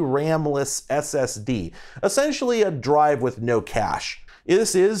DRAM-less SSD, essentially a drive with no cache.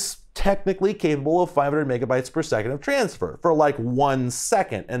 This is technically capable of 500 megabytes per second of transfer for like 1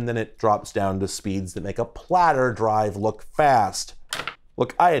 second, and then it drops down to speeds that make a platter drive look fast.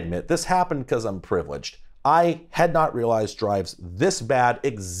 Look, I admit this happened because I'm privileged. I had not realized drives this bad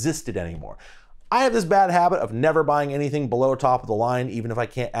existed anymore. I have this bad habit of never buying anything below top of the line, even if I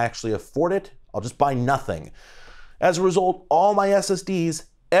can't actually afford it. I'll just buy nothing. As a result, all my SSDs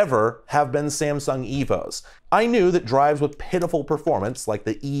ever have been Samsung EVOs. I knew that drives with pitiful performance, like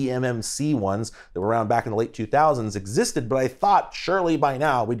the eMMC ones that were around back in the late 2000s, existed, but I thought surely by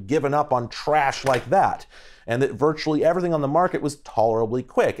now we'd given up on trash like that, and that virtually everything on the market was tolerably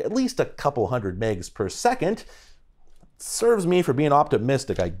quick, at least a couple hundred megs per second. Serves me for being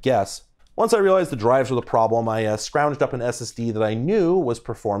optimistic, I guess. Once I realized the drives were the problem, I scrounged up an SSD that I knew was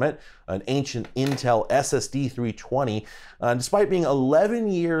performant, an ancient Intel SSD 320. Despite being 11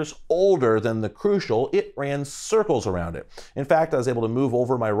 years older than the Crucial, it ran circles around it. In fact, I was able to move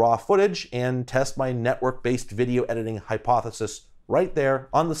over my raw footage and test my network-based video editing hypothesis right there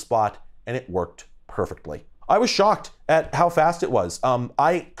on the spot, and it worked perfectly. I was shocked at how fast it was.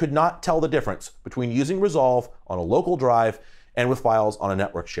 I could not tell the difference between using Resolve on a local drive and with files on a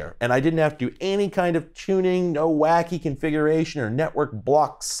network share. And I didn't have to do any kind of tuning, no wacky configuration or network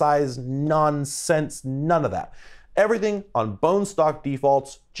block size nonsense, none of that. Everything on bone stock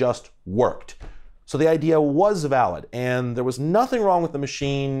defaults just worked. So the idea was valid, and there was nothing wrong with the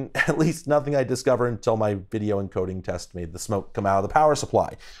machine, at least nothing I discovered until my video encoding test made the smoke come out of the power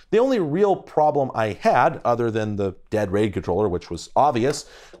supply. The only real problem I had, other than the dead RAID controller, which was obvious,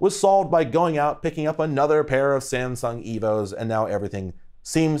 was solved by going out, picking up another pair of Samsung EVOs, and now everything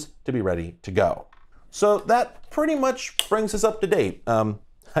seems to be ready to go. So that pretty much brings us up to date.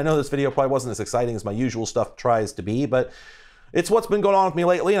 I know this video probably wasn't as exciting as my usual stuff tries to be, but it's what's been going on with me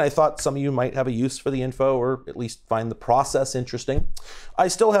lately, and I thought some of you might have a use for the info or at least find the process interesting. I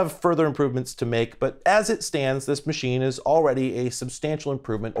still have further improvements to make, but as it stands, this machine is already a substantial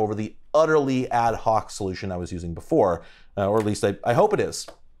improvement over the utterly ad hoc solution I was using before, or at least I hope it is.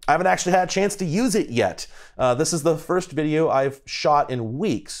 I haven't actually had a chance to use it yet. This is the first video I've shot in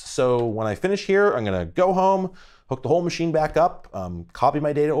weeks, so when I finish here, I'm gonna go home, hook the whole machine back up, copy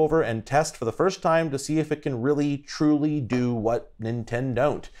my data over, and test for the first time to see if it can really, truly do what Nintendo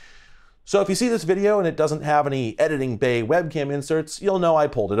don't. So if you see this video and it doesn't have any editing bay webcam inserts, you'll know I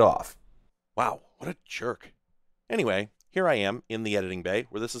pulled it off. Wow, what a jerk. Anyway, here I am in the editing bay,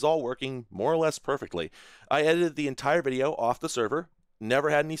 where this is all working more or less perfectly. I edited the entire video off the server,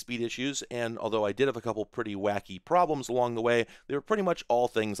 never had any speed issues, and although I did have a couple pretty wacky problems along the way, they were pretty much all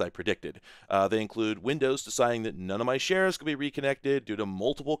things I predicted. They include Windows deciding that none of my shares could be reconnected due to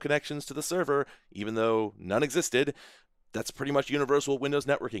multiple connections to the server, even though none existed. That's pretty much universal Windows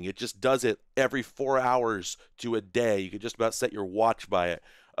networking. It just does it every 4 hours to a day. You could just about set your watch by it.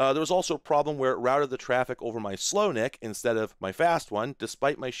 There was also a problem where it routed the traffic over my slow NIC instead of my fast one,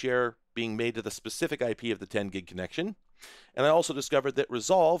 despite my share being made to the specific IP of the 10 gig connection. And I also discovered that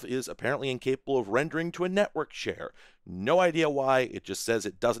Resolve is apparently incapable of rendering to a network share. No idea why, it just says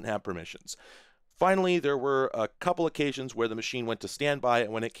it doesn't have permissions. Finally, there were a couple occasions where the machine went to standby,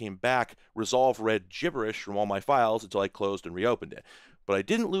 and when it came back, Resolve read gibberish from all my files until I closed and reopened it. But I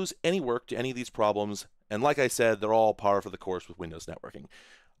didn't lose any work to any of these problems, and like I said, they're all par for the course with Windows networking.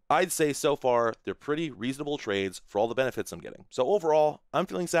 I'd say so far, they're pretty reasonable trades for all the benefits I'm getting. So overall, I'm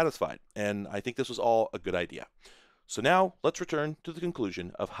feeling satisfied, and I think this was all a good idea. So now, let's return to the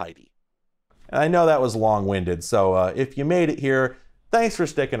conclusion of Heidi. I know that was long-winded, so if you made it here, thanks for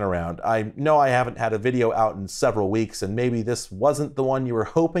sticking around. I know I haven't had a video out in several weeks, and maybe this wasn't the one you were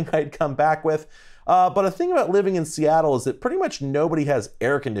hoping I'd come back with, but a thing about living in Seattle is that pretty much nobody has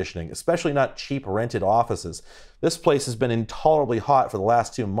air conditioning, especially not cheap rented offices. This place has been intolerably hot for the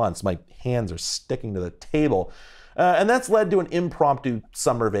last 2 months. My hands are sticking to the table. And that's led to an impromptu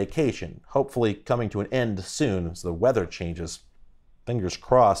summer vacation, hopefully coming to an end soon as the weather changes. Fingers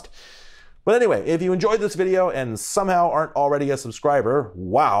crossed. But anyway, if you enjoyed this video and somehow aren't already a subscriber,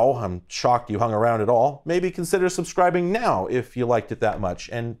 wow, I'm shocked you hung around at all. Maybe consider subscribing now if you liked it that much.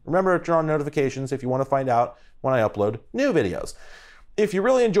 And remember to turn on notifications if you want to find out when I upload new videos. If you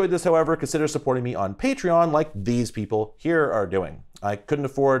really enjoyed this, however, consider supporting me on Patreon like these people here are doing. I couldn't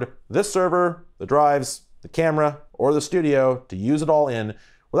afford this server, the drives, the camera, or the studio to use it all in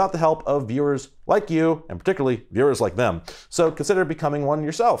without the help of viewers like you, and particularly viewers like them. So consider becoming one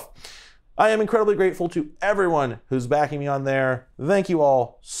yourself. I am incredibly grateful to everyone who's backing me on there. Thank you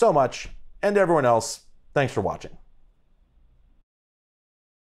all so much, and everyone else, thanks for watching.